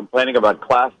we been complaining about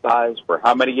class size for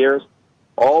how many years?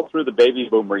 All through the baby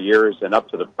boomer years and up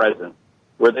to the present,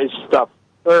 where they stuff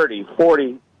 30,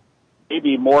 40,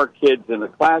 maybe more kids in the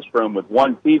classroom with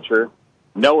one teacher,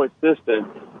 no assistant,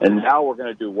 and now we're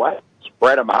going to do what?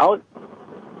 Spread them out?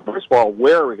 First of all,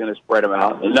 where are we going to spread them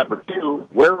out? And number two,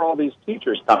 where are all these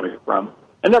teachers coming from?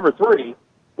 And number three,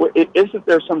 isn't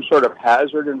there some sort of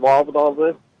hazard involved with all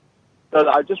this? So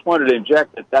I just wanted to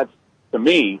inject that that's, to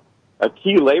me, a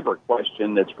key labor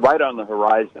question that's right on the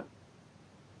horizon.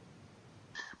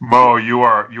 Mo, you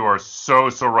are so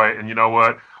right. And you know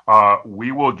what?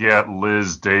 We will get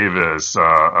Liz Davis.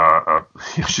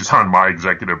 She's on my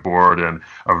executive board and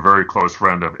a very close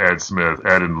friend of Ed Smith.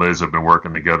 Ed and Liz have been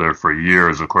working together for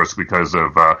years, of course, because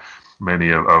of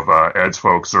many of Ed's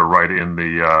folks are right in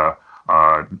the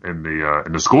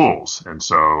schools, and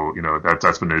so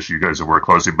that's been an issue. You guys have worked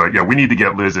closely, but yeah, we need to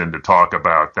get Liz in to talk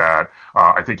about that.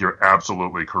 I think you're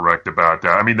absolutely correct about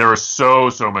that. There are so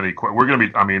many. We're going to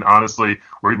be. Honestly,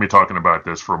 we're going to be talking about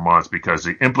this for months because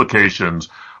the implications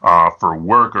for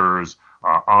workers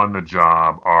on the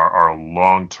job are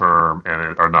long term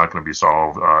and are not going to be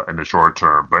solved in the short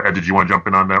term. But Ed, did you want to jump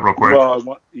in on that real quick?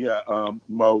 Well,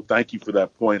 Mo, thank you for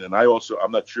that point. And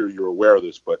I'm not sure you're aware of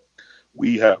this, but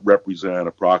we represent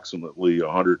approximately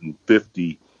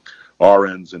 150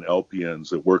 RNs and LPNs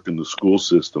that work in the school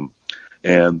system.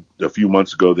 And a few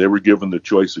months ago, they were given the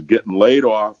choice of getting laid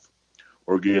off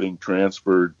or getting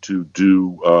transferred to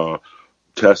do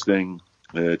testing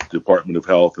at Department of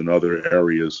Health and other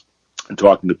areas and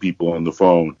talking to people on the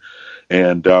phone.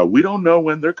 And we don't know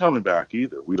when they're coming back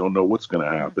either. We don't know what's going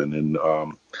to happen. And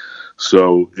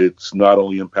so it's not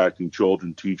only impacting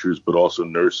children, teachers, but also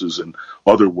nurses and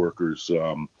other workers,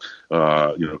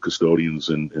 custodians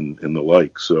and the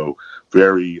like. So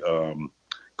very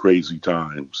crazy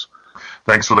times.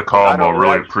 Thanks for the call, Mo.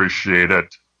 Really appreciate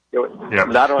it. Yeah.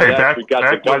 Not only that, we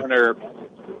got the governor.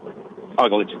 I'll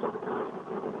go let you go.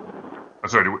 I'm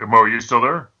sorry, Mo, are you still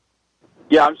there?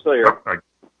 Yeah, I'm still here.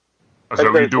 So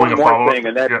are you doing a follow-up? Thing,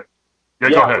 and that, go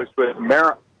ahead. It was with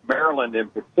Maryland in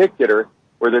particular,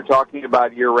 where they're talking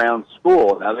about year-round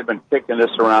school. Now, they've been kicking this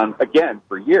around, again,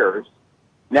 for years.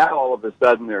 Now, all of a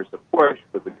sudden, there's a push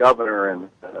with the governor and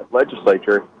the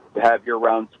legislature to have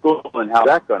year-round school, and how's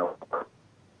that going to work?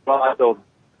 Well, they'll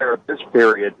declare this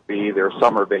period to be their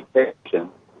summer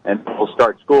vacation, and they'll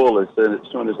start school as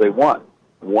soon as they want.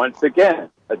 Once again,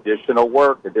 additional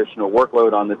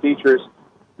workload on the teachers.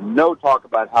 No talk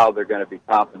about how they're going to be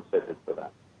compensated for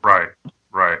that.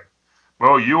 Right.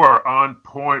 Well, you are on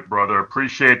point, brother.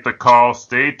 Appreciate the call.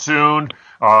 Stay tuned,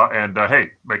 and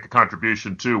hey, make a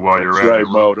contribution too while you're at it. That's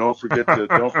right, Mo. Don't forget to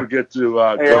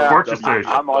support your station.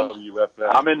 I'm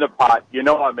in the pot.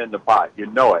 I'm in the pot. You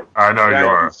know it. I know you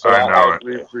are. I know it.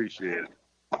 We appreciate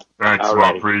it. Thanks,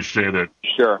 Mo. Appreciate it.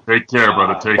 Sure. Take care,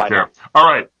 brother. Take care. All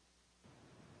right.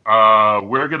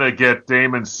 We're going to get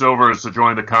Damon Silvers to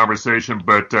join the conversation,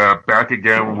 but back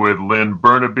again with Lynn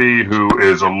Burnaby, who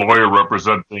is a lawyer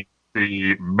representing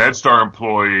the MedStar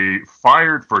employee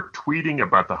fired for tweeting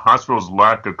about the hospital's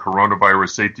lack of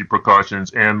coronavirus safety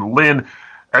precautions. And Lynn,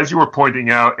 as you were pointing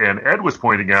out, and Ed was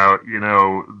pointing out,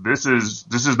 this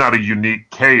is not a unique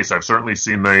case. I've certainly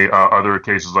seen the other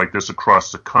cases like this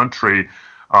across the country.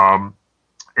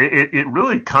 It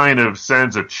really kind of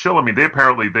sends a chill.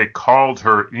 They called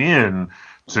her in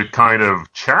to kind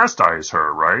of chastise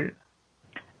her, right?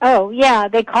 Oh, yeah.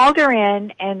 They called her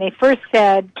in, and they first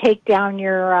said, take down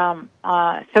your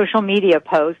social media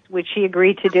posts, which she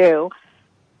agreed to do.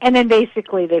 And then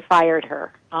basically they fired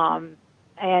her.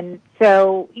 And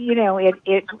so,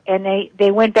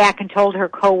 they went back and told her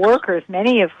coworkers,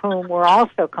 many of whom were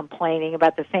also complaining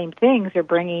about the same things or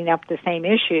bringing up the same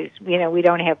issues. We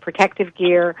don't have protective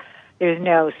gear. There's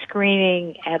no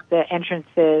screening at the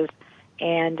entrances.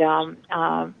 And,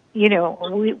 we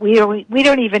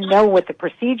don't even know what the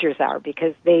procedures are,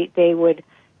 because they would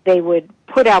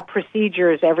put out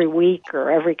procedures every week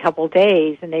or every couple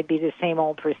days, and they'd be the same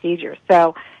old procedures.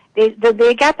 So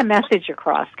they got the message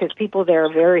across, because people there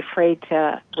are very afraid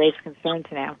to raise concerns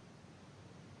now.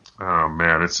 Oh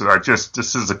man, this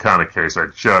is the kind of case I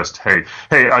just hate.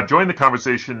 Hey, join the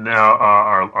conversation now.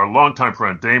 Our longtime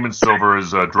friend Damon Silver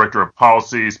is Director of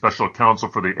Policy, Special Counsel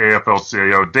for the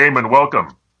AFL-CIO. Damon,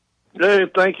 welcome. Hey,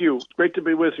 thank you. Great to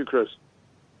be with you, Chris.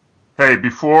 Hey,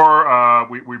 before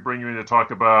we bring you in to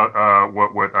talk about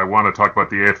what I want to talk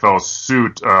about, the AFL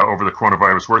suit over the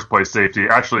coronavirus workplace safety.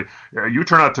 Actually, you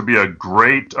turn out to be a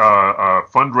great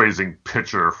fundraising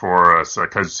pitcher for us,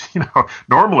 because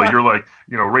normally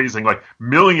you're raising like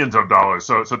millions of dollars.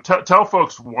 So tell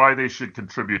folks why they should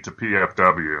contribute to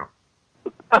PFW.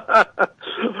 All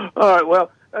right.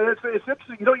 Well, it's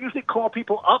interesting. You don't usually call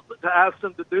people up to ask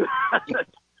them to do that.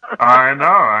 I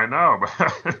know.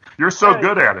 You're so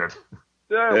good at it.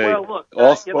 Yeah, hey, well, look.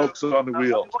 All spokes on the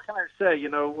wheel. What can I say?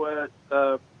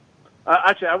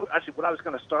 Actually, what I was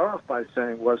going to start off by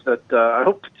saying was that I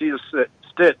hope Katia Stitt,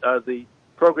 the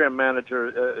program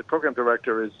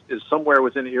director, is somewhere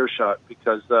within earshot,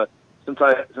 because since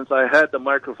I had the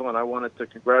microphone, I wanted to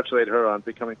congratulate her on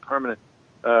becoming permanent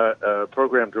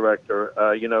program director.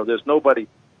 There's nobody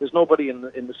in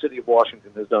the city of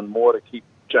Washington has done more to keep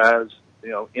jazz,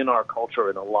 in our culture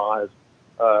and alive,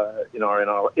 in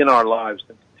our lives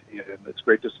than Katia, and it's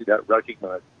great to see that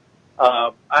recognized.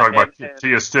 Talking about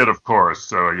Katia Stitt, of course.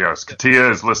 So yes, Katia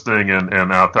is listening,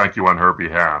 and I'll thank you on her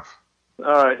behalf.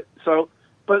 All right. So,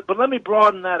 but let me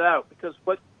broaden that out, because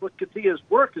what Katia's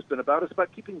work has been about is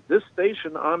about keeping this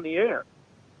station on the air.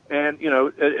 And,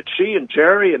 she and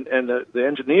Jerry and the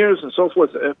engineers and so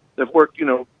forth have worked,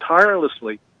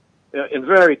 tirelessly in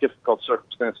very difficult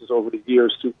circumstances over the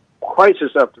years to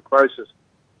crisis after crisis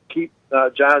keep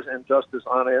Jazz and Justice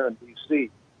on air in D.C.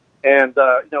 And,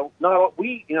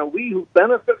 we who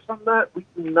benefit from that, we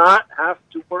do not have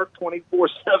to work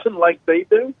 24/7 like they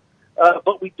do,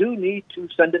 but we do need to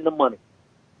send in the money,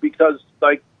 because,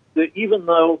 even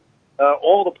though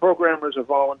all the programmers are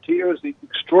volunteers, the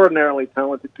extraordinarily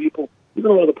talented people,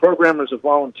 even though the programmers are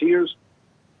volunteers,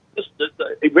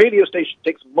 a radio station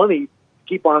takes money to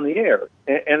keep on the air,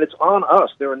 and it's on us.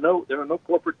 There are no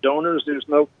corporate donors. There's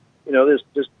no, there's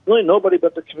really nobody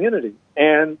but the community.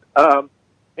 And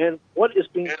what is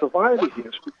being provided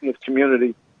here, speaking of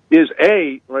community, is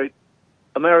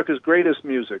America's greatest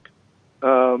music,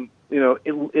 but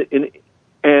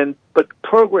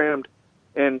programmed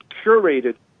and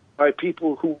curated by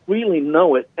people who really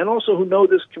know it, and also who know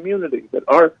this community. That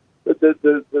are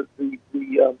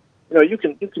you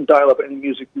can dial up any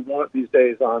music you want these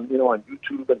days on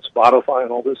YouTube and Spotify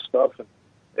and all this stuff,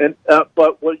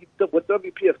 but what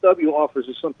WPFW offers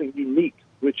is something unique,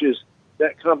 which is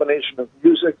that combination of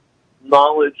music,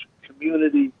 knowledge,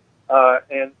 community,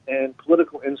 and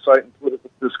political insight and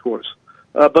political discourse.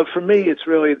 But for me, it's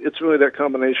really that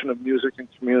combination of music and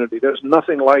community. There's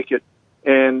nothing like it,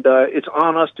 and it's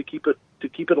on us to keep it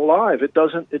alive.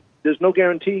 There's no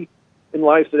guarantee in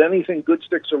life that anything good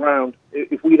sticks around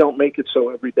if we don't make it so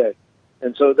every day.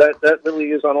 And so that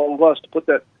really is on all of us to put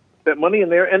that money in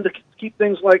there, and to keep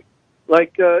things like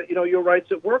your rights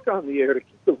at work on the air, to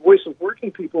keep the voice of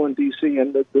working people in D.C.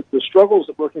 and the struggles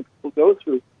that working people go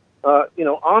through, on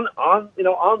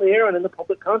the air and in the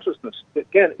public consciousness.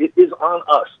 Again, it is on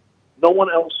us. No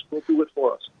one else will do it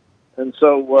for us. And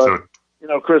so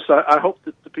Chris, I hope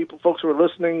that the folks who are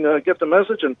listening, get the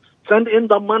message and send in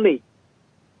the money.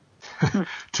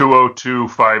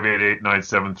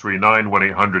 202-588-9739,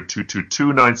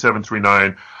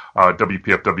 1-800-222-9739,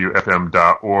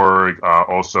 WPFWFM.org,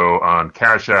 also on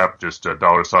Cash App, just $sign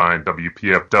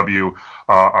WPFW.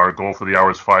 Our goal for the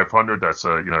hour is 500. That's,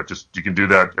 you can do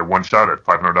that at one shot at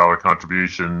 $500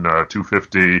 contribution,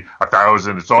 $250,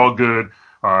 $1,000. It's all good.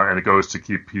 And it goes to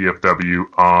keep PFW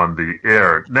on the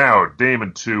air. Now,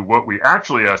 Damon, to what we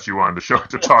actually asked you on the show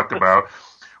to talk about,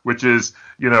 which is,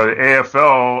 the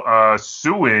AFL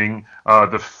suing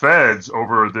the feds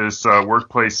over this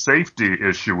workplace safety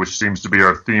issue, which seems to be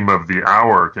our theme of the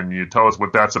hour. Can you tell us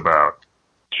what that's about?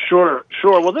 Sure.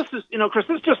 Well, this is, Chris,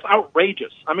 this is just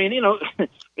outrageous. I mean, in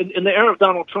the era of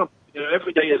Donald Trump,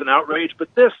 every day is an outrage,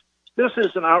 but this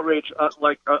is an outrage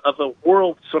of a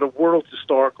world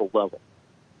historical level.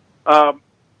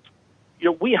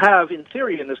 We have, in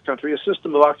theory, in this country, a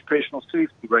system of occupational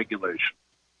safety regulation,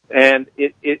 and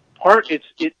it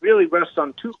really rests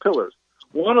on two pillars.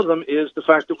 One of them is the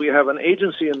fact that we have an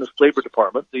agency in the Labor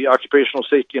Department, the Occupational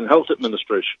Safety and Health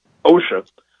Administration, OSHA,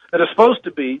 that is supposed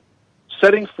to be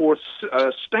setting forth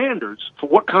standards for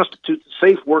what constitutes a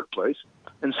safe workplace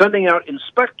and sending out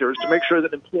inspectors to make sure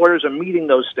that employers are meeting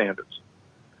those standards.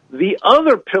 The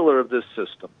other pillar of this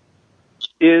system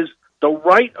is the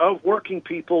right of working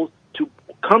people to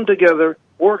come together,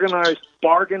 organize,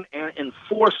 bargain, and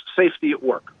enforce safety at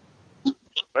work.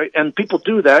 Right? And people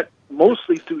do that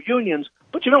mostly through unions,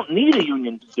 but you don't need a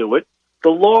union to do it. The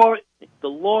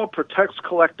law protects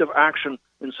collective action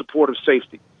in support of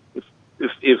safety.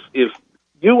 If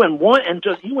you and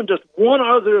just one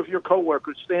other of your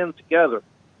coworkers stand together,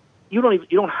 you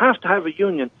don't have to have a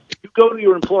union. You go to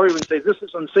your employer and say, "This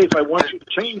is unsafe. I want you to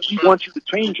change. We want you to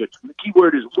change it." And the key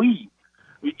word is "we."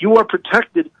 You are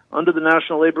protected under the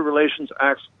National Labor Relations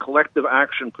Act's collective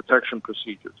action protection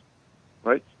procedures.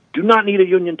 Right? Do not need a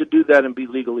union to do that and be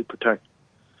legally protected.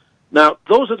 Now,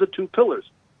 those are the two pillars.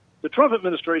 The Trump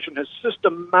administration has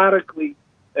systematically,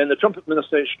 and the Trump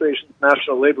administration's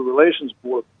National Labor Relations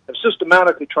Board have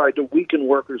systematically tried to weaken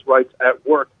workers' rights at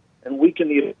work and weaken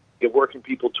the ability of working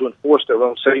people to enforce their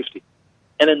own safety.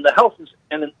 And in the health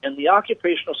and the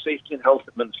Occupational Safety and Health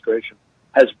Administration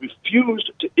has refused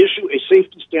to issue a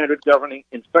safety standard governing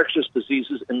infectious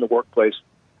diseases in the workplace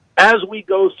as we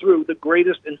go through the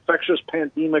greatest infectious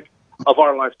pandemic of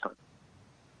our lifetime.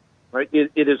 Right?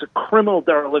 It is a criminal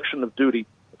dereliction of duty,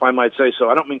 if I might say so.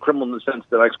 I don't mean criminal in the sense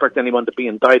that I expect anyone to be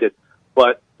indicted,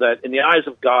 but that in the eyes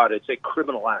of God, it's a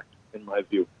criminal act, in my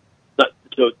view,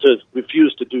 to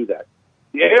refuse to do that.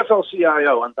 The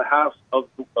AFL-CIO, on behalf of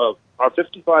our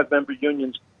 55-member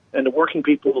unions and the working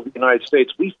people of the United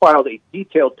States, we filed a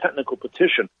detailed technical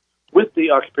petition with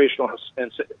the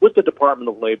with the Department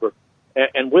of Labor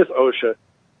and with OSHA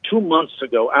 2 months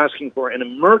ago, asking for an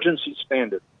emergency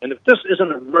standard. And if this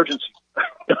isn't an emergency,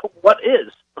 what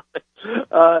is?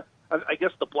 I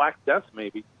guess the Black Death,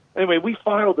 maybe. Anyway, we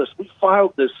filed this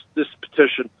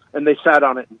petition, and they sat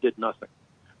on it and did nothing.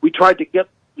 We tried to get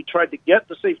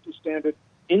the safety standard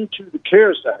into the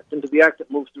CARES Act, into the act that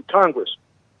moved through Congress.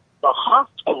 The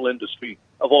hospital industry,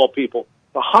 of all people,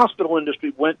 the hospital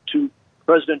industry went to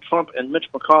President Trump and Mitch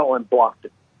McConnell and blocked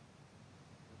it.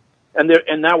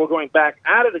 And now we're going back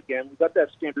at it again. We got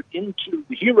that standard into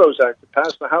the HEROES Act that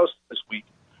passed the House this week.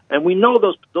 And we know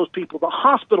those people, the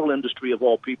hospital industry of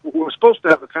all people, who are supposed to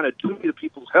have a kind of duty to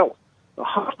people's health, the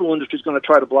hospital industry is going to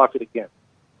try to block it again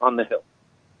on the Hill.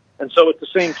 And so at the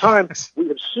same time, we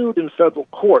have sued in federal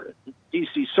court,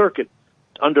 D.C. Circuit,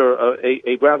 under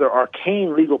a rather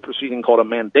arcane legal proceeding called a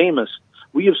mandamus.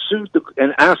 We have sued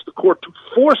and asked the court to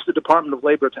force the Department of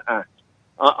Labor to act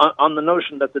on the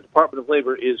notion that the Department of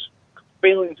Labor is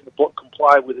failing to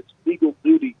comply with its legal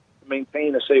duty to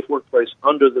maintain a safe workplace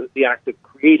under the act that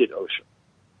created OSHA.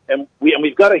 And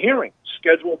we've got a hearing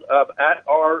scheduled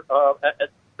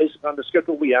based on the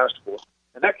schedule we asked for.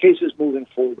 And that case is moving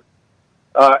forward.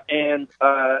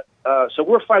 So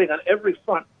we're fighting on every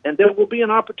front, and there will be an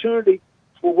opportunity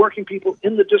for working people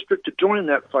in the district to join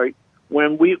that fight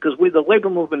because the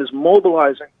labor movement is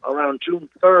mobilizing around June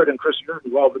 3rd, and Chris, you're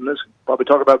involved in this, probably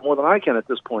talk about it more than I can at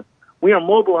this point. We are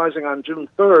mobilizing on June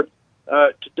 3rd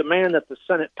to demand that the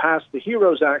Senate pass the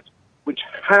HEROES Act, which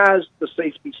has the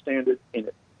safety standard in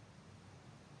it.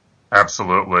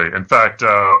 Absolutely. In fact,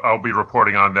 I'll be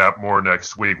reporting on that more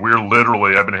next week.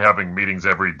 I've been having meetings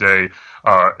every day.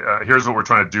 Here's what we're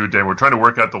trying to do, Dan. We're trying to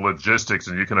work out the logistics,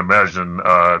 and you can imagine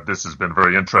this has been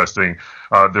very interesting.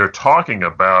 They're talking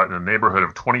about in the neighborhood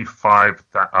of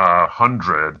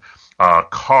 2,500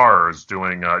 cars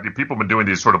doing, people have been doing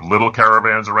these sort of little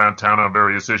caravans around town on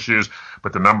various issues,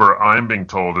 but the number I'm being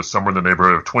told is somewhere in the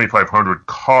neighborhood of 2,500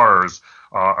 cars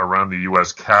around the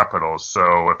U.S. Capitol.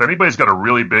 So if anybody's got a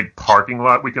really big parking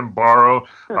lot we can borrow,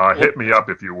 hit me up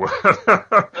if you would.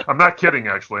 I'm not kidding,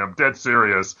 actually. I'm dead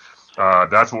serious.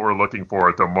 That's what we're looking for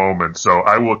at the moment. So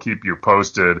I will keep you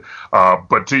posted.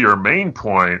 But to your main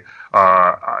point,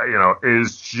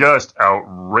 is just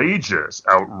outrageous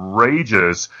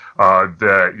that,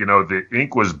 the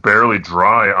ink was barely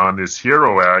dry on this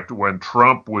HERO Act when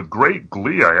Trump, with great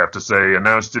glee, I have to say,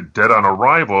 announced it dead on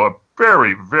arrival. A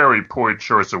very, very poor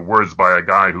choice of words by a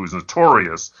guy who's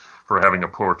notorious for having a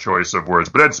poor choice of words.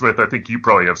 But Ed Smith, I think you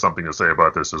probably have something to say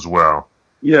about this as well.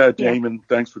 Yeah, Damon,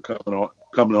 thanks for coming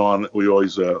on. We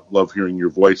always love hearing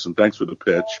your voice, and thanks for the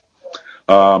pitch.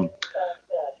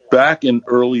 back in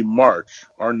early March,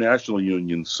 our national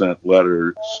union sent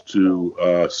letters to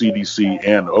CDC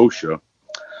and OSHA,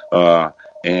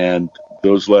 and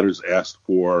those letters asked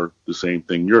for the same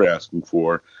thing you're asking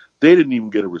for. They didn't even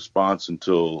get a response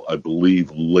until, I believe,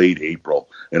 late April.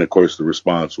 And, of course, the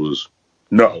response was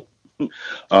no.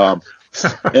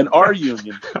 And our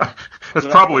union... That's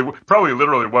probably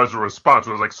literally was a response.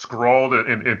 It was like scrawled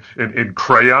in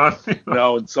crayon.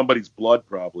 No, in somebody's blood,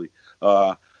 probably.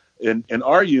 In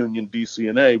our union,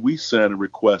 DCNA, we sent a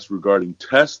request regarding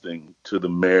testing to the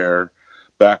mayor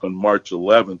back on March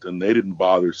 11th, and they didn't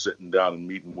bother sitting down and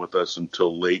meeting with us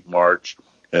until late March.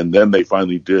 And then they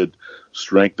finally did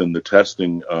strengthen the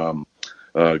testing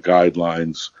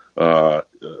guidelines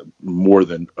more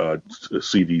than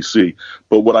CDC.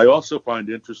 But what I also find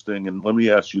interesting, and let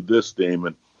me ask you this,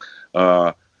 Damon,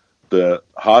 the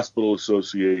Hospital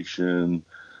Association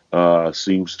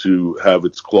seems to have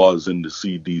its claws into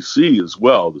CDC as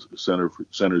well, the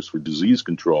Centers for Disease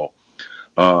Control.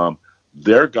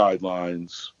 Their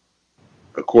guidelines,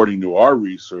 according to our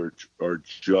research, are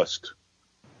just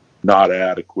not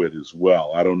adequate as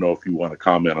well. I don't know if you want to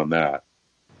comment on that.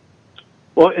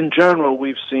 Well, in general,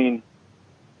 we've seen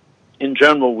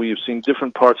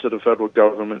different parts of the federal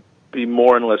government be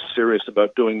more and less serious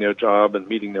about doing their job and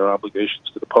meeting their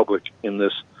obligations to the public in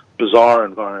this bizarre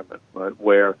environment, right,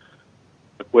 where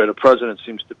the president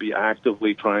seems to be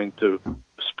actively trying to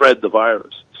spread the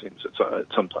virus. It seems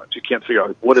sometimes you can't figure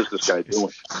out what is this guy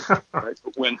doing. Right?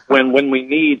 But when we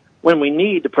need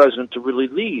the president to really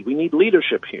lead, we need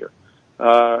leadership here.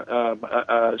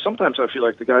 Sometimes I feel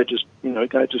like the guy just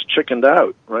chickened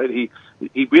out. Right? He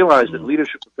realized that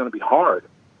leadership was going to be hard.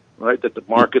 Right? That the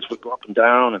markets would go up and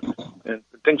down, and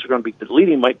things are going to be, the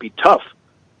leading might be tough.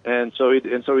 And so he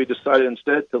decided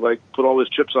instead to like put all his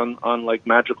chips on like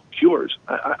magical cures.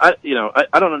 I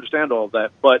don't understand all of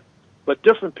that, but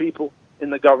different people in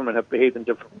the government have behaved in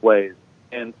different ways,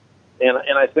 and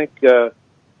I think the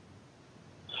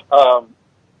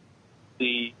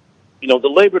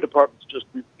Labor Department's just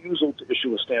refusal to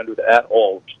issue a standard at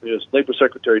all. There's Labor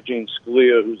Secretary Gene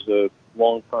Scalia, who's a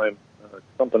longtime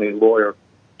company lawyer,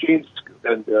 and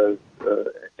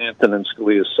Antonin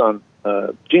Scalia's son.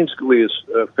 Gene Scalia's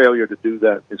failure to do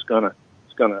that is gonna,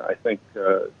 I think,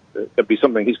 be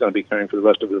something he's going to be carrying for the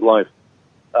rest of his life.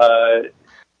 And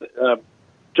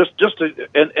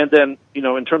then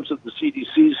in terms of the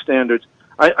CDC standards,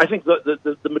 I think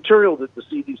the material that the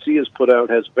CDC has put out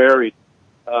has varied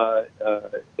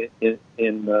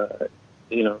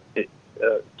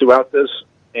throughout this,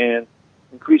 and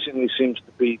increasingly seems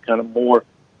to be kind of more.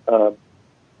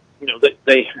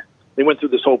 They went through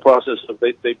this whole process of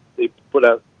they put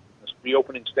out this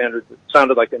reopening standard that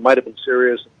sounded like they might have been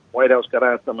serious. The White House got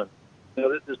at them, and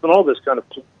there's been all this kind of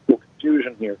political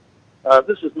confusion here.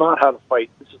 This is not how to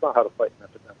fight. This is not how to fight an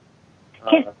epidemic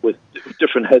with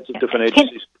different heads of different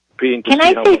agencies. Can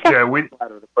I say something?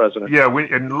 The president. Yeah,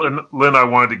 and Lynn, I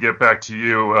wanted to get back to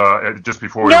you just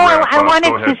before we wrap up. I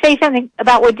wanted to say something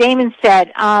about what Damon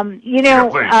said.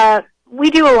 We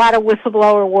do a lot of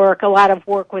whistleblower work, a lot of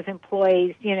work with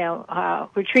employees, who are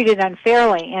treated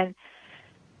unfairly. And,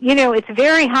 it's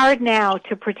very hard now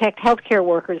to protect healthcare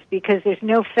workers because there's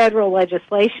no federal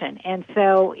legislation. And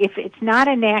so if it's not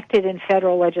enacted in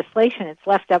federal legislation, it's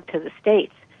left up to the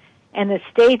states. And the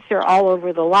states are all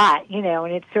over the lot,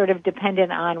 and it's sort of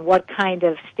dependent on what kind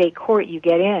of state court you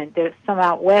get in. There's some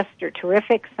out west are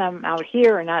terrific, some out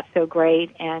here are not so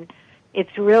great, and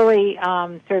it's really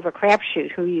sort of a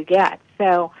crapshoot who you get.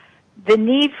 So the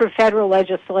need for federal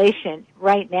legislation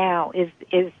right now is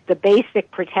the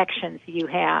basic protections you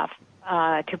have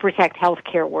to protect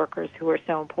healthcare workers who are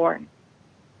so important.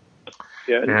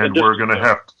 Yeah, and we're going to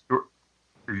have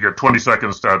you got 20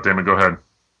 seconds, Damon. Go ahead.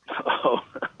 Oh,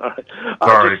 all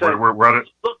right. Sorry, we're at it.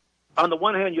 Look, on the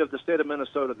one hand, you have the state of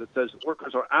Minnesota that says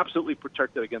workers are absolutely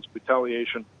protected against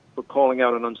retaliation for calling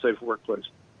out an unsafe workplace.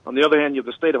 On the other hand, you have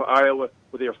the state of Iowa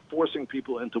where they are forcing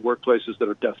people into workplaces that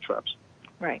are death traps.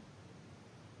 Right.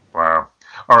 Wow.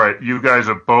 All right. You guys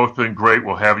have both been great.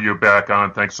 We'll have you back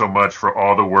on. Thanks so much for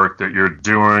all the work that you're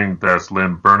doing. That's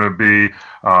Lynn Burnaby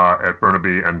at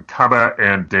Burnaby and Kaba,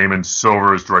 and Damon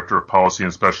Silvers, Director of Policy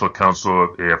and Special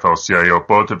Counsel at AFL-CIO.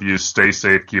 Both of you stay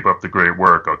safe. Keep up the great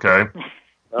work, okay?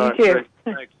 You too.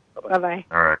 Thanks. Bye-bye.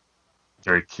 All right.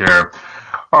 Take care.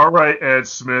 All right, Ed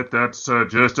Smith, that's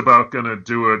just about going to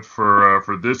do it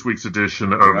for this week's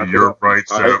edition of Your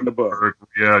Rights at Work.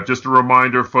 Yeah, just a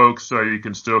reminder, folks, you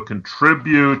can still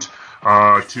contribute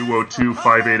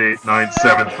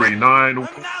 202-588-9739,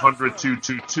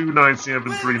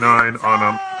 100-222-9739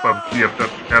 on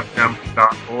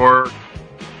BFFM.org.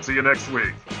 See you next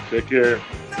week. Take care.